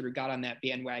 Who sort of got on that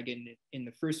bandwagon in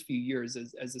the first few years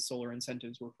as the solar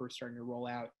incentives were first starting to roll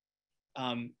out,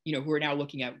 who are now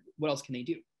looking at what else can they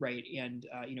do, right? And,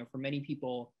 for many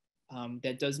people,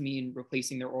 that does mean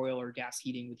replacing their oil or gas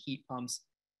heating with heat pumps.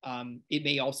 It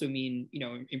may also mean,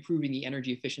 improving the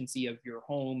energy efficiency of your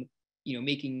home,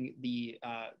 making the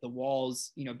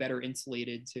walls, better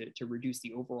insulated to reduce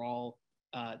the overall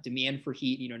demand for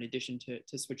heat, in addition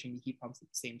to switching to heat pumps at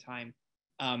the same time.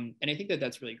 And I think that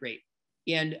that's really great.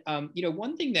 And,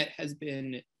 one thing that has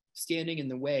been standing in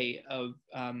the way of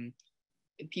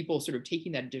people sort of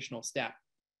taking that additional step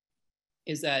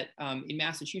is that in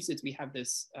Massachusetts, we have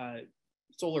this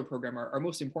solar program, our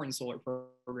most important solar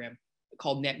program,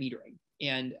 called net metering.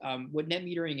 And what net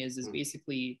metering is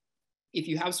basically, if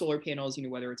you have solar panels,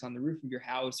 whether it's on the roof of your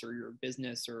house or your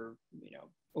business or,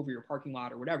 over your parking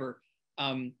lot or whatever,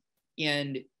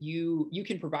 and you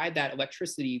can provide that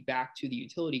electricity back to the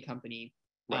utility company,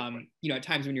 at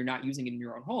times when you're not using it in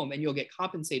your own home, and you'll get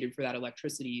compensated for that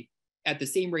electricity at the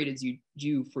same rate as you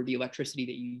do for the electricity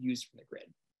that you use from the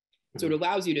grid. So it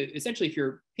allows you to, essentially, if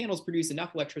your panels produce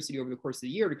enough electricity over the course of the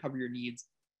year to cover your needs,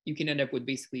 you can end up with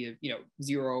basically a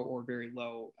zero or very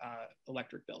low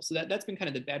electric bill. So that's been kind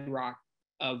of the bedrock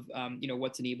of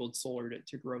what's enabled solar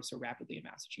to grow so rapidly in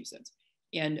Massachusetts.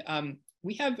 And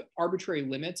we have arbitrary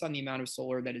limits on the amount of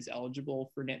solar that is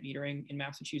eligible for net metering in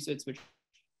Massachusetts, which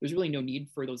there's really no need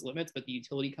for those limits, but the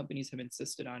utility companies have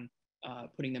insisted on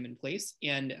putting them in place.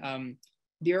 And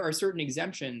there are certain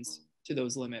exemptions to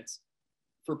those limits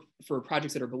for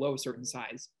projects that are below a certain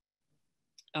size.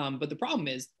 But the problem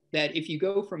is that if you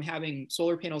go from having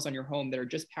solar panels on your home that are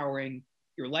just powering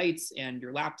your lights and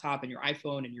your laptop and your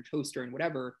iPhone and your toaster and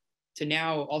whatever, to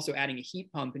now also adding a heat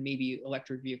pump and maybe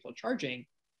electric vehicle charging,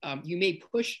 you may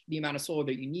push the amount of solar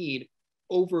that you need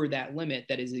over that limit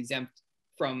that is exempt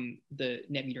from the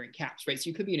net metering caps, right? So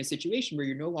you could be in a situation where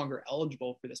you're no longer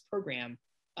eligible for this program,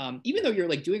 even though you're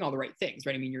like doing all the right things,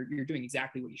 right? I mean, you're doing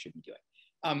exactly what you should be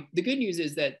doing. The good news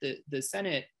is that the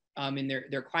Senate, in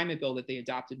their climate bill that they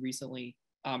adopted recently,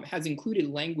 has included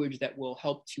language that will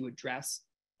help to address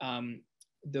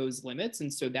those limits,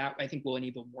 and so that I think will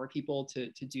enable more people to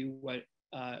do what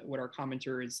our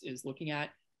commenter is looking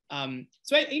at.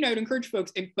 So I would encourage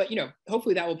folks, but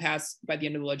hopefully that will pass by the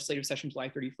end of the legislative session, July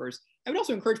 31st. I would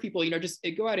also encourage people, just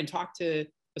go out and talk to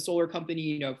a solar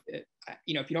company. If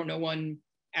you don't know one,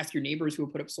 ask your neighbors who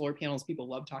have put up solar panels. People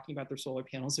love talking about their solar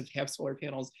panels if they have solar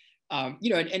panels. And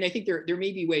I think there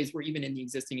may be ways where even in the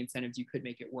existing incentives you could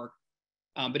make it work.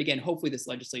 But again, hopefully this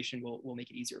legislation will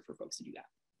make it easier for folks to do that.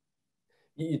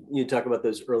 You talk about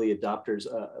those early adopters.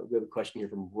 We have a question here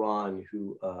from Ron,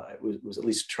 who was at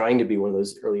least trying to be one of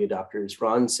those early adopters.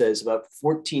 Ron says, about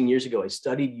 14 years ago, I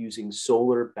studied using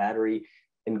solar, battery,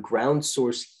 and ground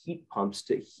source heat pumps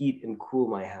to heat and cool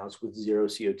my house with zero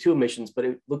CO2 emissions, but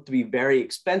it looked to be very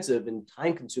expensive and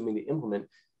time consuming to implement.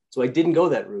 So I didn't go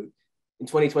that route. In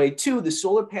 2022, the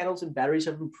solar panels and batteries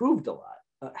have improved a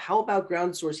lot. How about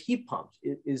ground source heat pumps?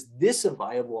 Is this a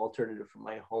viable alternative for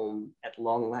my home at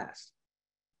long last?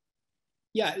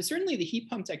 Yeah, certainly the heat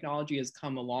pump technology has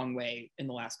come a long way in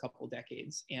the last couple of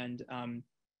decades. And,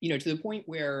 to the point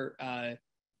where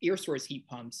air source heat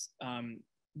pumps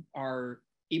are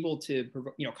able to,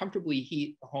 comfortably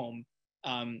heat a home,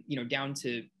 down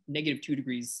to -2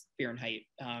 degrees Fahrenheit,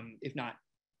 if not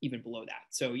even below that.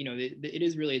 So, it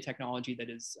is really a technology that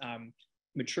is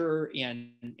mature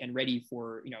and ready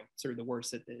for, sort of the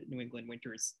worst that the New England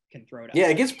winters can throw at us. Yeah,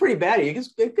 it gets pretty bad.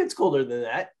 It gets colder than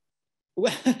that.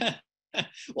 Well,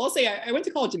 well, I'll say I went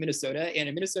to college in Minnesota, and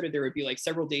in Minnesota there would be like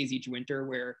several days each winter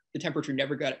where the temperature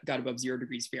never got above 0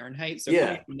 degrees Fahrenheit. So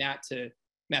coming from that to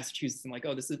Massachusetts, I'm like,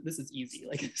 oh, this is easy.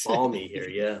 Like it's balmy here,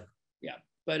 yeah. Yeah,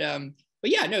 but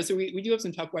yeah, no. So we do have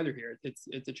some tough weather here.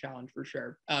 It's a challenge for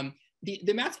sure.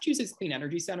 The Massachusetts Clean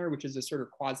Energy Center, which is a sort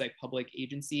of quasi-public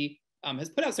agency, has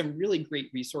put out some really great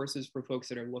resources for folks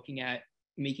that are looking at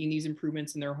making these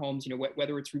improvements in their homes.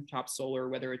 Whether it's rooftop solar,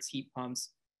 whether it's heat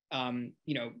pumps,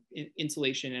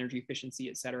 insulation, energy efficiency,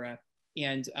 et cetera.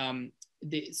 And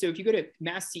so if you go to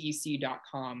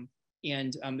masscec.com,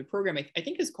 and the program I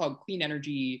think is called Clean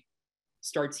Energy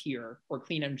Starts Here, or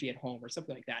Clean Energy at Home, or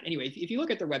something like that. Anyway, if you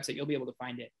look at their website, you'll be able to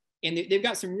find it. And they've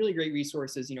got some really great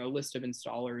resources, a list of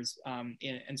installers,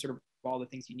 and sort of all the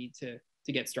things you need to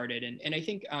get started. And I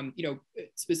think,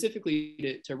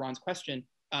 specifically to Ron's question,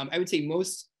 I would say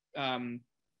most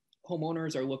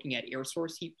homeowners are looking at air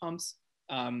source heat pumps,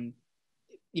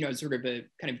 sort of a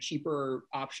kind of cheaper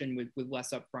option with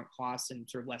less upfront costs and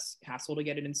sort of less hassle to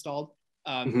get it installed.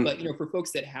 But, for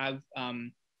folks that have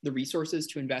the resources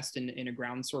to invest in a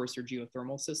ground source or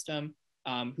geothermal system,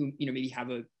 who, maybe have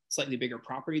a slightly bigger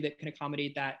property that can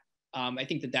accommodate that, I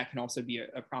think that can also be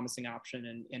a promising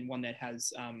option, and one that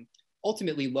has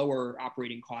ultimately lower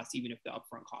operating costs, even if the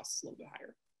upfront cost is a little bit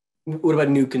higher. What about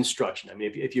new construction? I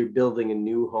mean, if you're building a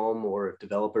new home, or if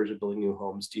developers are building new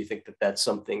homes, do you think that that's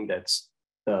something that's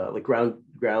like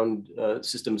ground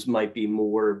systems might be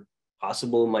more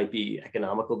possible, might be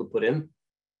economical to put in?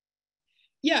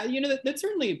 Yeah, that's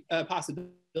certainly a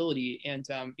possibility. And,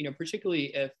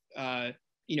 particularly if,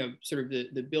 sort of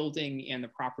the building and the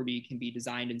property can be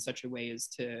designed in such a way as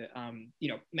to,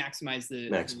 maximize the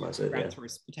ground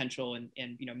source potential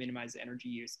and minimize the energy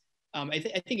use. I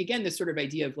think, again, this sort of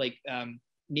idea of like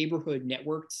neighborhood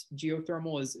networked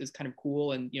geothermal is kind of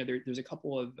cool. And, there's a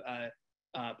couple of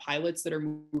pilots that are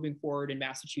moving forward in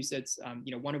Massachusetts,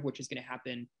 one of which is going to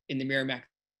happen in the Merrimack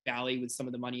Valley with some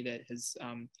of the money that has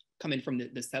come in from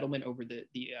the settlement over the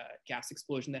gas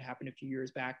explosion that happened a few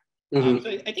years back. So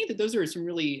I think that those are some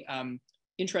really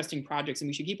interesting projects, and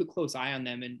we should keep a close eye on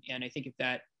them. And I think if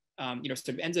that sort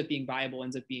of ends up being viable,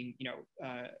 ends up being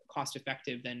cost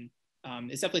effective, then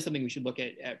it's definitely something we should look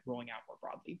at rolling out more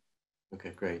broadly.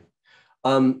 Okay, great.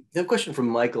 The question from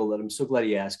Michael that I'm so glad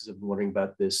he asked, because I've been wondering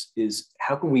about this, is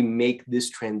how can we make this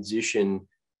transition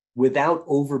without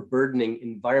overburdening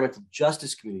environmental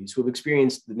justice communities who have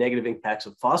experienced the negative impacts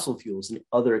of fossil fuels and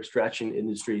other extraction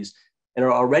industries and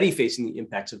are already facing the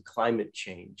impacts of climate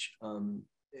change?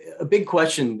 A big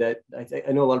question that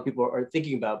I know a lot of people are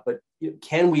thinking about, but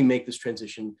can we make this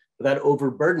transition without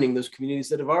overburdening those communities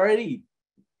that have already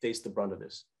faced the brunt of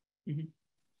this? Mm-hmm.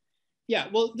 Yeah,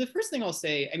 well, the first thing I'll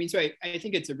say, I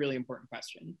think it's a really important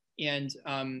question. And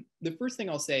the first thing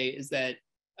I'll say is that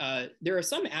there are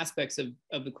some aspects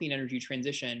of the clean energy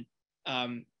transition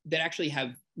that actually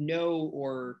have no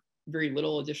or very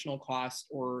little additional cost,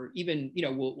 or even,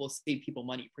 will save people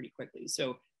money pretty quickly.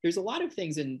 So there's a lot of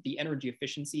things in the energy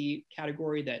efficiency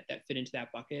category that fit into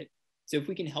that bucket. So if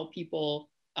we can help people,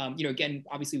 again,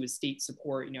 obviously with state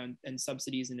support, and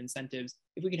subsidies and incentives,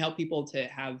 if we can help people to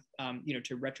have,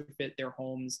 to retrofit their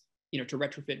homes, to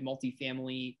retrofit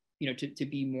multifamily, to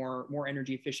be more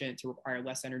energy efficient, to require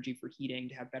less energy for heating,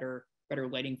 to have better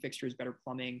lighting fixtures, better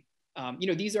plumbing.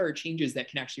 These are changes that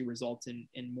can actually result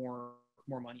in more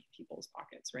money in people's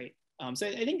pockets, right? So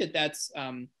I think that's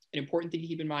an important thing to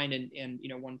keep in mind, and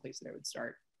one place that I would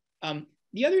start.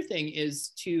 The other thing is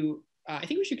to I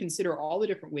think we should consider all the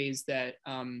different ways that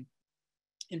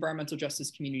environmental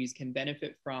justice communities can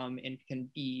benefit from and can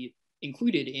be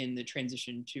included in the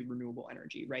transition to renewable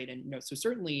energy, right? And so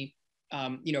certainly,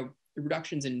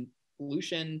 reductions in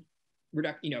pollution,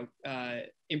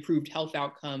 improved health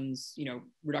outcomes,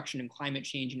 reduction in climate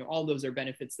change, all those are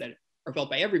benefits that are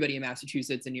felt by everybody in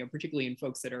Massachusetts, and particularly in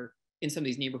folks that are in some of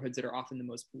these neighborhoods that are often the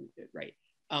most polluted, right?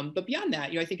 But beyond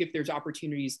that, I think if there's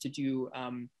opportunities to do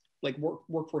like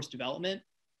workforce development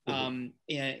and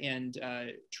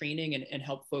training and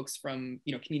help folks from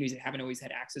communities that haven't always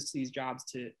had access to these jobs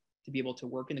to be able to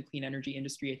work in the clean energy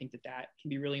industry, I think that can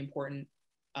be really important.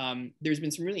 There's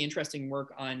been some really interesting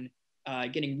work on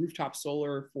getting rooftop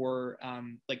solar for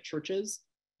like churches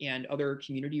and other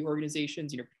community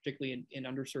organizations, particularly in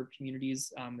underserved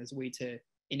communities, as a way to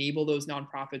enable those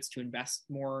nonprofits to invest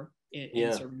more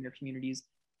in serving their communities.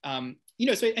 So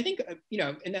I think,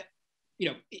 and that,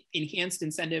 enhanced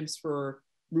incentives for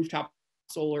rooftop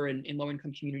solar in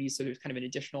low-income communities. So there's kind of an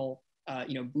additional,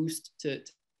 boost to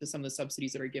some of the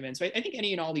subsidies that are given. So I think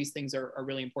any and all these things are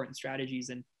really important strategies.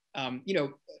 And,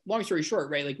 long story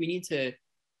short, right, like we need to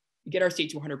get our state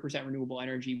to 100% renewable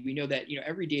energy. We know that,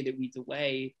 every day that we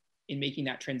delay in making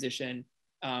that transition,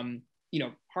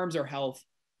 harms our health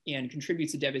and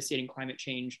contributes to devastating climate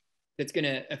change that's going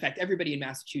to affect everybody in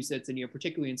Massachusetts and,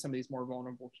 particularly in some of these more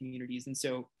vulnerable communities. And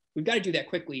so we've got to do that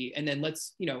quickly. And then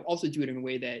let's, also do it in a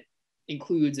way that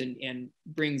includes and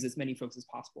brings as many folks as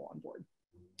possible on board.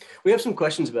 We have some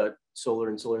questions about solar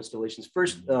and solar installations.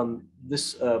 First,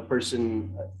 this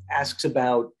person asks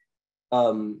about,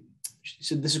 she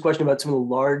said this is a question about some of the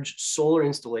large solar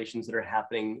installations that are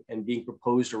happening and being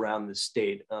proposed around the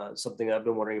state, something I've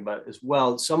been wondering about as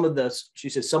well. Some of this, she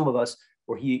says some of us,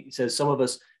 or he says some of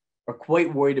us are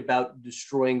quite worried about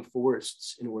destroying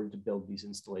forests in order to build these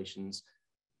installations.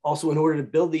 Also, in order to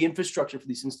build the infrastructure for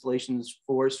these installations,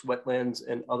 forests, wetlands,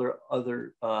 and other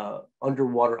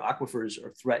underwater aquifers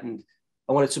are threatened.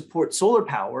 I want to support solar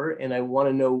power, and I want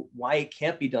to know why it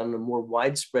can't be done in a more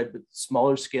widespread but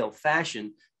smaller scale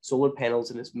fashion, solar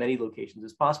panels in as many locations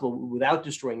as possible without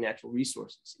destroying natural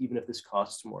resources, even if this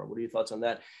costs more. What are your thoughts on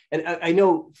that? And I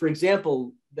know, for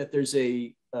example, that there's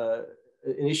an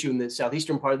issue in the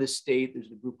southeastern part of the state.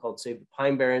 There's a group called Save the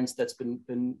Pine Barrens that's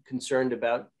been concerned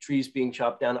about trees being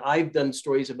chopped down. I've done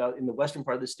stories about in the western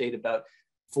part of the state about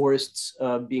forests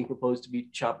being proposed to be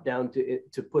chopped down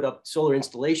to put up solar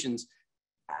installations.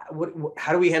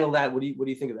 How do we handle that? What do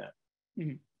you think of that?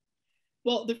 Mm-hmm.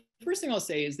 Well, the first thing I'll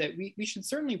say is that we should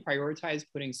certainly prioritize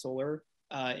putting solar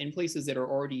in places that are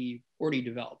already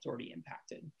developed, already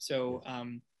impacted. So,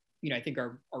 I think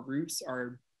our roofs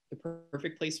are the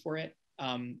perfect place for it.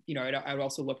 I would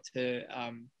also look to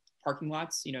parking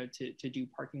lots, to do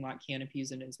parking lot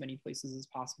canopies in as many places as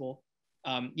possible.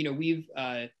 We've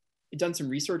done some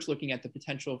research looking at the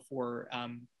potential for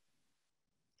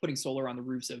putting solar on the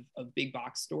roofs of big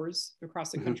box stores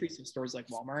across the country, so stores like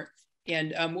Walmart.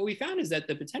 And what we found is that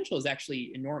the potential is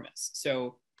actually enormous.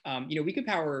 So, we could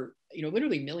power,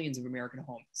 literally millions of American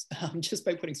homes just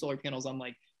by putting solar panels on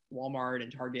like Walmart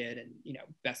and Target and,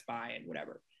 Best Buy and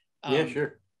whatever. Yeah,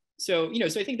 sure. So,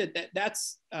 so I think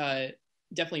that's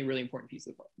definitely a really important piece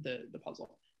of the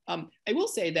puzzle. I will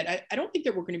say that I don't think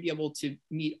that we're going to be able to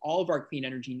meet all of our clean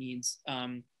energy needs,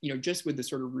 just with the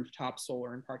sort of rooftop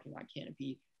solar and parking lot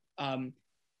canopy,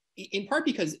 in part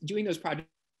because doing those projects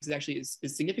is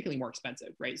significantly more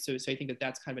expensive, right? So I think that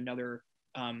that's kind of another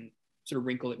sort of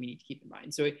wrinkle that we need to keep in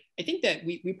mind. So I think that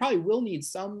we probably will need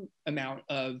some amount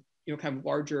of, kind of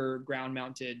larger ground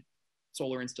mounted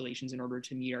solar installations in order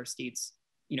to meet our state's,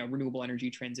 renewable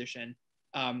energy transition.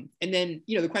 And then,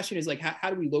 the question is like, how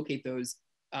do we locate those,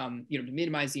 to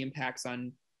minimize the impacts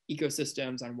on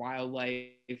ecosystems, on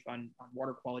wildlife, on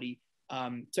water quality.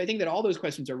 So I think that all those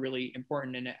questions are really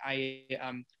important.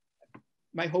 And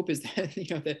my hope is that,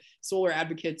 the solar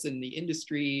advocates and the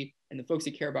industry and the folks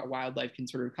that care about wildlife can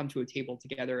sort of come to a table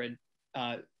together and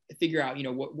figure out,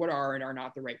 what are and are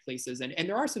not the right places. And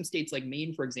there are some states like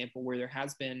Maine, for example, where there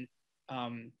has been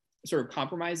sort of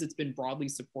compromise that's been broadly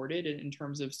supported in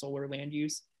terms of solar land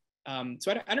use.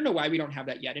 So I don't know why we don't have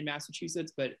that yet in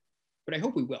Massachusetts, but I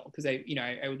hope we will, because I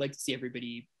would like to see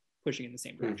everybody pushing in the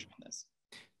same direction on this.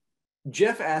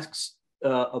 Jeff asks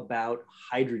about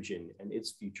hydrogen and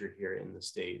its future here in the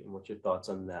state, and what's your thoughts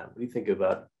on that? What do you think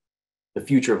about the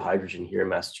future of hydrogen here in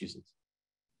Massachusetts?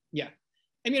 Yeah,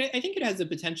 I mean, I think it has the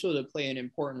potential to play an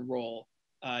important role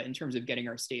in terms of getting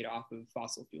our state off of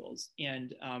fossil fuels.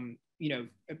 And,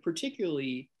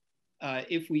 particularly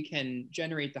if we can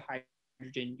generate the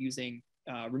hydrogen using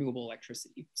renewable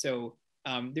electricity. So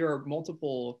there are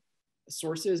multiple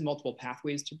sources, multiple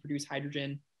pathways to produce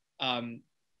hydrogen,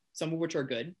 some of which are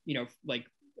good, like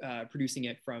producing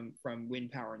it from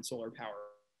wind power and solar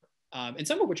power, and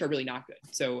some of which are really not good.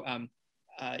 So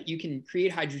you can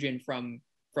create hydrogen from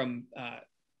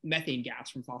methane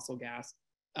gas, from fossil gas,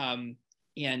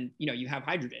 and you have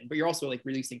hydrogen, but you're also like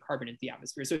releasing carbon into the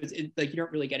atmosphere. So it's like you're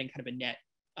not really getting kind of a net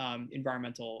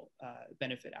environmental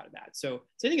benefit out of that. So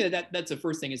I think that's the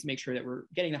first thing, is to make sure that we're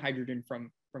getting the hydrogen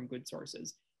from good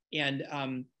sources. And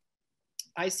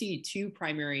I see two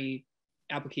primary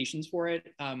applications for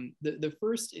it. The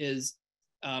first is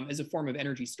as a form of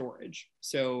energy storage.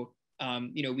 So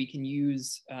we can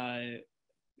use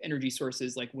energy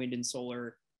sources like wind and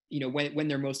solar, when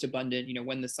they're most abundant,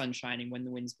 when the sun's shining, when the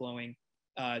wind's blowing,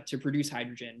 to produce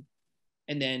hydrogen.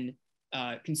 and then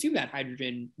consume that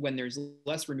hydrogen when there's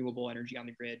less renewable energy on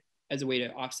the grid as a way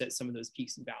to offset some of those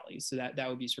peaks and valleys. So that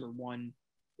would be sort of one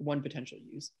potential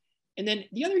use. And then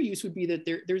the other use would be that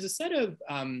there's a set of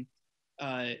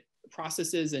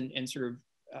processes and sort of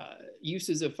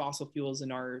uses of fossil fuels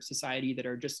in our society that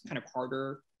are just kind of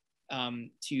harder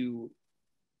to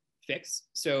fix.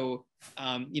 So,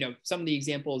 some of the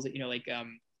examples that, like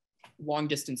long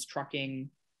distance trucking,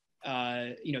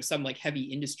 some like heavy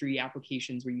industry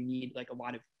applications where you need like a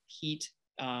lot of heat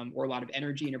or a lot of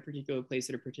energy in a particular place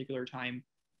at a particular time.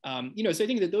 So I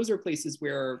think that those are places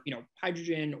where,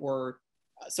 hydrogen or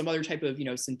some other type of,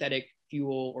 synthetic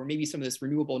fuel, or maybe some of this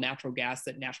renewable natural gas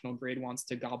that National Grid wants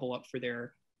to gobble up for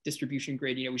their distribution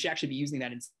grid, we should actually be using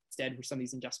that instead for some of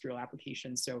these industrial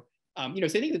applications. So, so I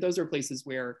think that those are places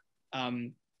where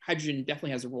hydrogen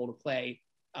definitely has a role to play.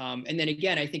 And then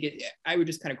again, I think I would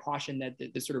just kind of caution that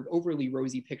the sort of overly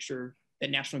rosy picture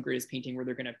that National Grid is painting, where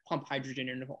they're going to pump hydrogen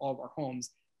into all of our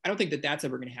homes, I don't think that that's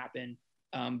ever going to happen.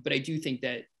 But I do think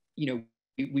that,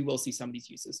 we will see some of these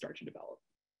uses start to develop.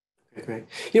 Okay,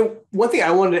 great. One thing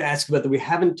I wanted to ask about that we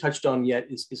haven't touched on yet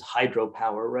is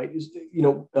hydropower, right?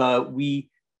 We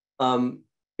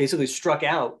basically struck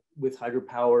out with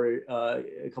hydropower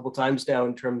a couple of times now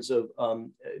in terms of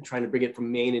trying to bring it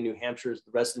from Maine and New Hampshire as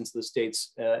the residents of the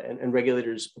states and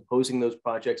regulators opposing those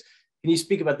projects. Can you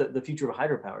speak about the future of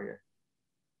hydropower here?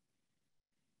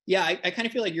 Yeah, I kind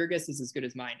of feel like your guess is as good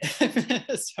as mine.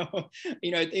 So,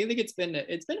 I think it's been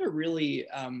a really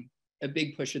a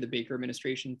big push of the Baker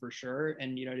administration for sure.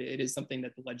 And, it is something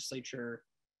that the legislature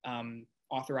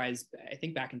authorized, I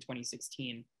think, back in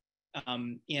 2016.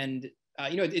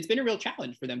 It's been a real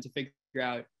challenge for them to figure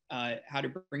out how to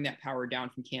bring that power down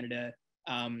from Canada.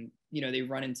 They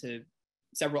run into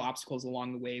several obstacles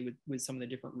along the way with some of the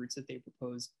different routes that they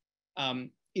proposed.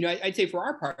 I'd say for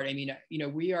our part,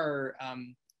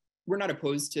 we're not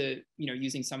opposed to,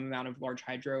 using some amount of large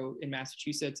hydro in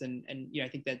Massachusetts. And I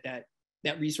think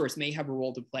that resource may have a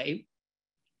role to play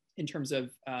in terms of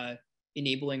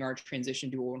enabling our transition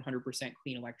to a 100%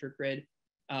 clean electric grid.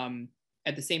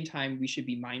 At the same time, we should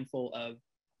be mindful of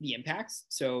the impacts.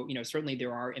 So, certainly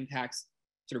there are impacts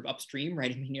sort of upstream,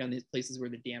 right? In these places where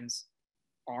the dams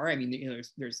are.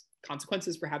 There's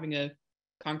consequences for having a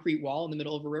concrete wall in the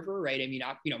middle of a river, right?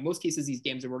 Most cases these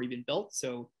dams have already been built,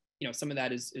 so some of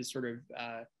that is sort of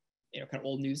kind of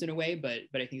old news in a way, but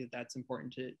I think that that's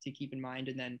important to keep in mind.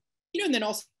 And then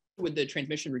also with the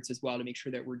transmission routes as well, to make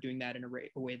sure that we're doing that in a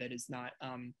way that is not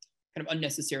kind of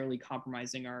unnecessarily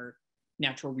compromising our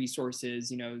natural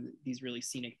resources, these really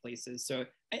scenic places. So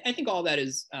I think all that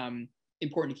is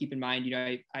important to keep in mind.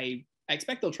 I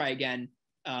expect they'll try again,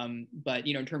 but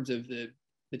in terms of the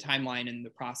timeline and the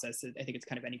process, I think it's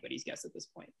kind of anybody's guess at this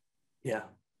point. Yeah.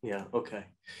 Okay.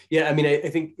 Yeah. I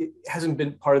think it hasn't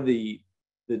been part of the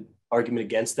argument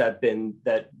against that been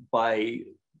that by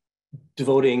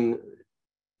devoting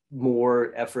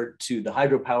more effort to the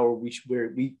hydropower,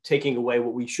 we're taking away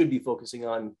what we should be focusing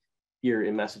on here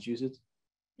in Massachusetts.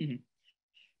 Mm-hmm.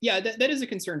 Yeah, that is a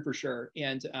concern for sure.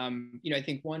 And I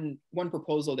think one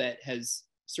proposal that has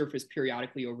surfaced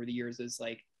periodically over the years is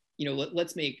like,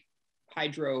 let's make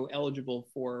hydro eligible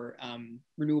for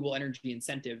renewable energy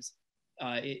incentives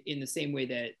in the same way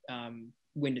that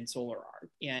wind and solar are.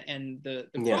 And the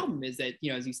problem is that,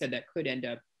 as you said, that could end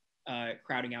up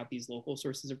crowding out these local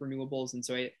sources of renewables. And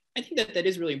so I think that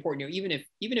is really important. Even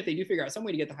if they do figure out some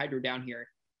way to get the hydro down here,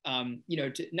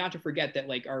 not to forget that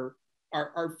like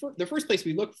the first place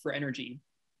we look for energy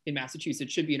in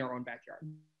Massachusetts should be in our own backyard.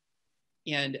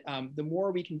 And the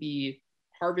more we can be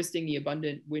harvesting the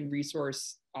abundant wind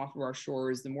resource off of our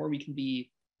shores, the more we can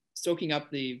be soaking up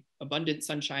the abundant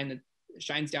sunshine that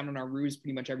shines down on our roofs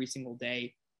pretty much every single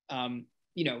day, the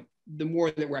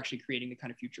more that we're actually creating the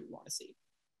kind of future we want to see.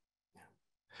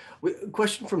 A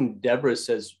question from Deborah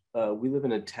says, we live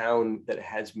in a town that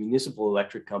has municipal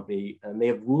electric company, and they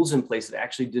have rules in place that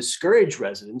actually discourage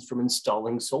residents from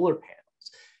installing solar panels.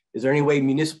 Is there any way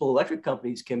municipal electric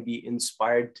companies can be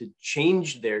inspired to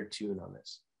change their tune on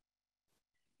this?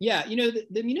 Yeah,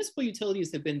 the municipal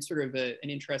utilities have been sort of an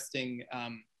interesting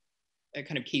a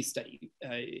kind of case study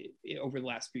over the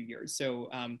last few years. So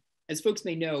as folks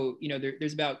may know,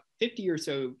 there's about 50 or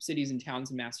so cities and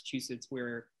towns in Massachusetts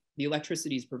where the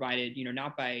electricity is provided,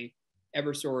 not by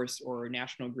Eversource or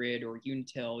National Grid or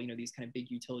Unitil, these kind of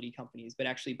big utility companies, but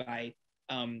actually by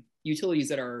utilities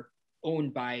that are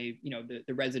owned by,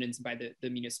 the residents and by the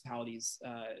municipalities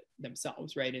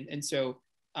themselves, right? And so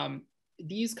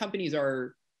these companies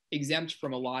are exempt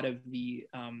from a lot of the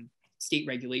state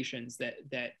regulations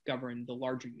that govern the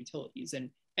larger utilities. And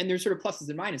there's sort of pluses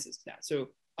and minuses to that. So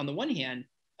on the one hand,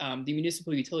 the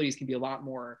municipal utilities can be a lot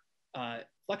more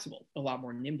flexible, a lot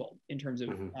more nimble in terms of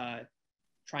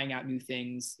trying out new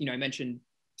things. I mentioned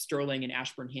Sterling and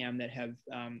Ashburnham that have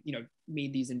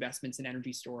made these investments in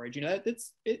energy storage.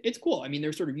 It's cool. I mean,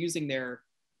 they're sort of using their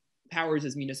powers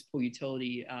as municipal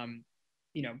utility,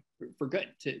 for good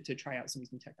to try out some of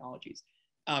these new technologies.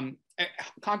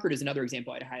 Concord is another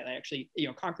example I'd highlight. Actually,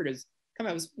 Concord has come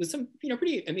out with some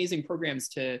pretty amazing programs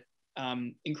to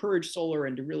encourage solar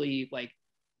and to really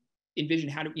envision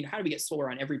how do we get solar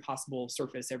on every possible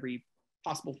surface, every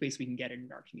possible place we can get it in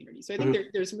our community. So I think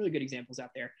there's some really good examples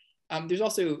out there. There's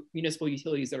also municipal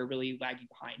utilities that are really lagging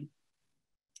behind.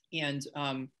 And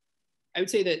I would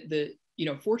say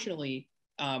that fortunately,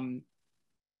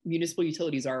 municipal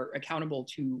utilities are accountable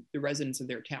to the residents of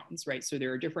their towns, right? So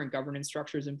there are different governance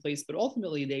structures in place, but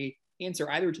ultimately they answer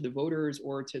either to the voters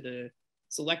or to the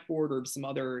select board or some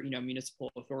other,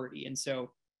 municipal authority. And so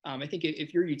I think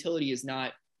if your utility is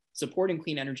not supporting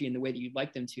clean energy in the way that you'd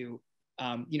like them to,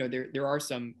 there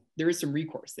is some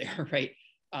recourse there, right?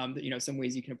 Some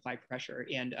ways you can apply pressure.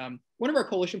 And one of our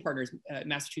coalition partners,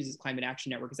 Massachusetts Climate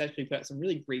Action Network, has actually put out some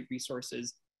really great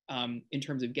resources in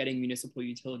terms of getting municipal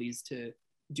utilities to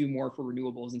do more for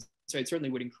renewables. And so I certainly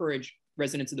would encourage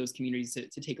residents of those communities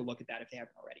to take a look at that if they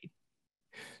haven't already.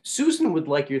 Susan would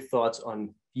like your thoughts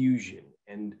on fusion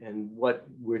and what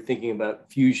we're thinking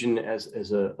about fusion as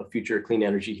a future of clean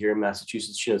energy here in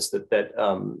Massachusetts. She knows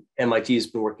that MIT has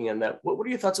been working on that. What are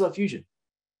your thoughts about fusion?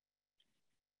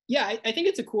 Yeah, I think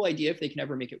it's a cool idea if they can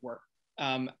ever make it work.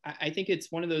 I think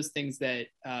it's one of those things that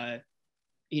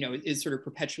is sort of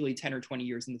perpetually 10 or 20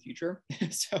 years in the future.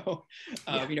 So,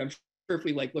 I'm sure if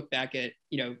we look back at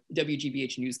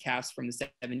WGBH newscasts from the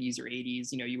 70s or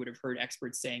 80s, you would have heard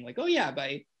experts saying oh yeah,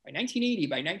 by 1980,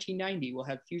 by 1990, we'll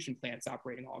have fusion plants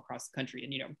operating all across the country.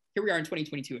 And here we are in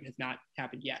 2022, it has not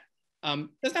happened yet.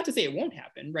 That's not to say it won't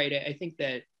happen, right? I think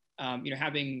that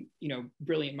having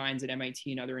brilliant minds at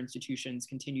MIT and other institutions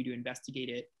continue to investigate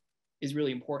it is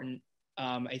really important.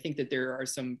 I think that there are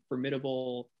some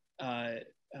formidable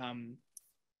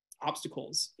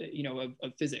obstacles,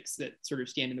 of physics that sort of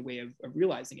stand in the way of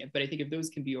realizing it. But I think if those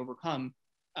can be overcome,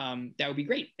 that would be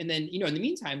great. And then, in the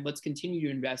meantime, let's continue to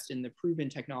invest in the proven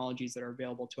technologies that are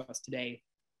available to us today,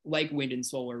 like wind and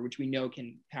solar, which we know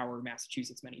can power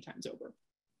Massachusetts many times over.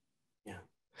 Yeah.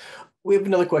 We have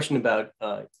another question about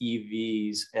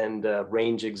EVs and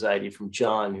range anxiety from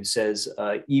John, who says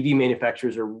EV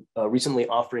manufacturers are recently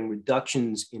offering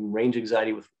reductions in range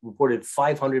anxiety with reported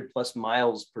 500 plus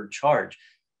miles per charge.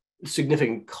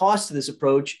 Significant cost to this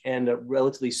approach and a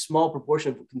relatively small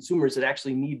proportion of consumers that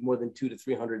actually need more than 200 to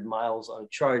 300 miles on a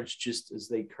charge, just as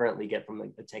they currently get from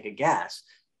a tank of gas.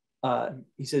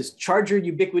 He says charger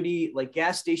ubiquity, like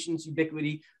gas stations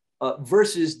ubiquity,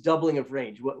 versus doubling of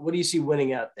range. What do you see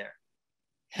winning out there?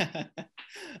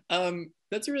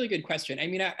 That's a really good question. I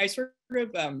mean, I sort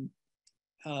of,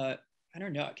 I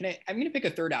don't know. I'm going to pick a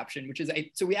third option, which is,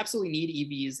 so we absolutely need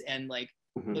EVs and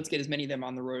let's get as many of them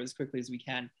on the road as quickly as we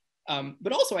can.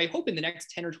 But also I hope in the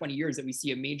next 10 or 20 years that we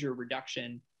see a major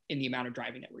reduction in the amount of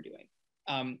driving that we're doing.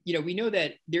 We know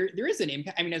that there is an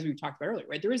impact. I mean, as we've talked about earlier,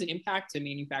 right? There is an impact to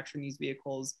manufacturing these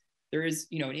vehicles. There is,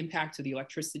 an impact to the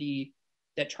electricity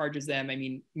that charges them. I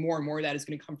mean, more and more of that is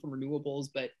going to come from renewables,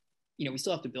 but we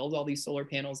still have to build all these solar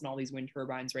panels and all these wind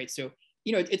turbines, right? So,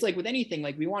 it's like with anything,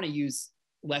 we want to use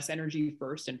less energy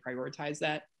first and prioritize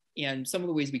that. And some of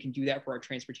the ways we can do that for our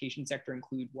transportation sector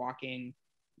include walking,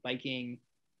 biking,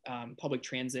 public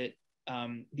transit.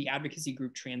 The advocacy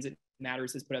group Transit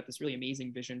Matters has put out this really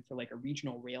amazing vision for a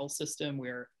regional rail system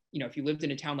where, if you lived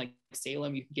in a town like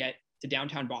Salem, you could get to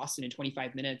downtown Boston in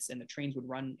 25 minutes and the trains would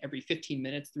run every 15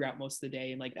 minutes throughout most of the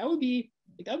day. And that would be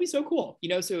so cool,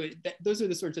 so those are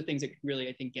the sorts of things that could really,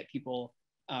 I think, get people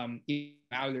out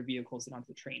of their vehicles and onto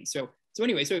the train. So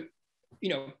anyway,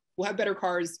 we'll have better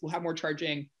cars, we'll have more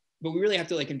charging, but we really have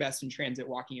to invest in transit,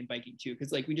 walking and biking too.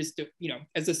 Cause we just,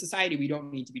 as a society, we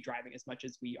don't need to be driving as much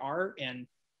as we are. And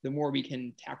the more we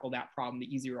can tackle that problem,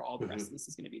 the easier all the rest of this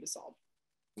is going to be to solve.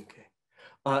 Okay.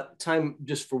 Time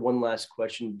just for one last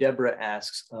question. Deborah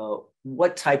asks,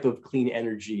 what type of clean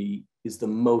energy is the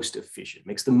most efficient,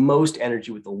 makes the most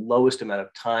energy with the lowest amount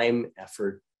of time,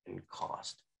 effort, and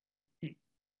cost?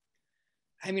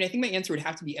 I mean, I think my answer would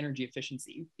have to be energy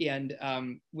efficiency. And,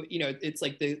 it's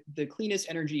the cleanest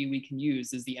energy we can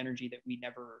use is the energy that we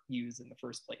never use in the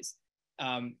first place.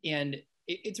 And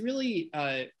it's really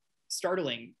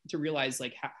startling to realize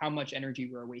how much energy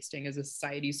we're wasting as a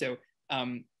society. So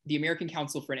the American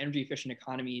Council for an Energy Efficient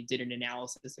Economy did an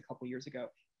analysis a couple years ago,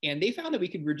 and they found that we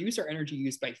could reduce our energy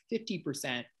use by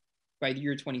 50% by the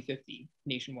year 2050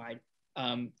 nationwide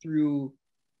through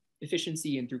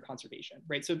efficiency and through conservation,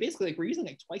 right? So basically, like we're using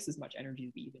like twice as much energy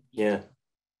as we even need.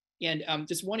 Yeah. And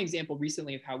just one example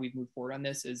recently of how we've moved forward on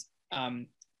this is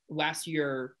last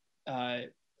year,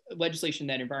 legislation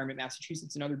that Environment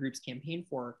Massachusetts and other groups campaigned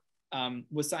for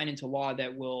was signed into law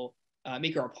that will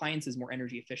make our appliances more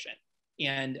energy efficient.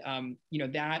 And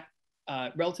that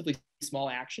relatively small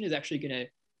action is actually going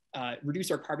to reduce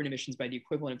our carbon emissions by the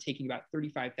equivalent of taking about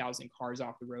 35,000 cars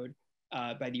off the road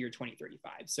by the year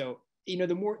 2035. So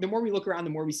the more we look around,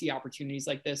 the more we see opportunities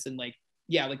like this. And like,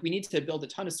 yeah, like we need to build a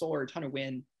ton of solar, a ton of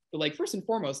wind. But like first and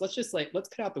foremost, let's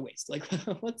cut out the waste. Like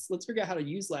let's figure out how to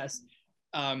use less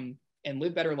and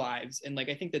live better lives. And like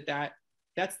I think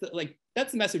that's the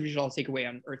message we should all take away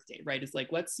on Earth Day, right? It's like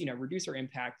let's reduce our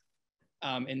impact.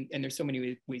 And there's so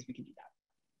many ways we can do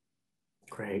that.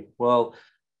 Great. Well,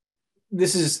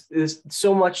 there's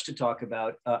so much to talk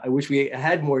about. I wish we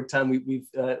had more time.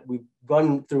 We've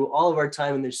gone through all of our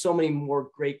time, and there's so many more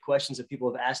great questions that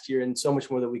people have asked here, and so much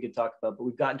more that we could talk about. But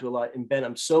we've gotten to a lot. And Ben,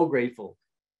 I'm so grateful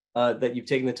that you've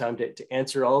taken the time to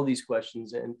answer all of these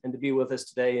questions and to be with us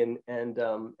today. And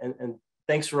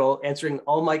thanks for answering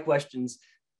all my questions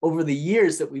over the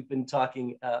years that we've been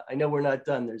talking. I know we're not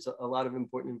done. There's a lot of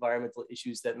important environmental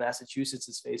issues that Massachusetts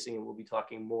is facing, and we'll be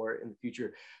talking more in the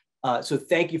future. So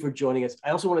thank you for joining us. I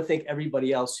also want to thank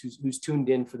everybody else who's tuned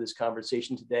in for this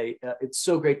conversation today. It's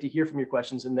so great to hear from your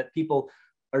questions and that people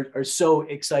are so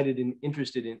excited and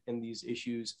interested in these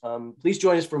issues. Please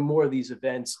join us for more of these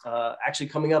events. Actually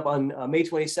coming up on May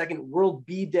 22nd, World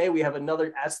Bee Day, we have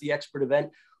another Ask the Expert event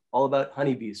all about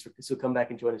honeybees. So come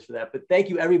back and join us for that. But thank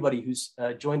you everybody who's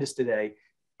joined us today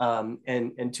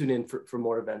and tune in for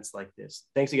more events like this.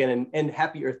 Thanks again and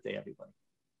happy Earth Day, everybody.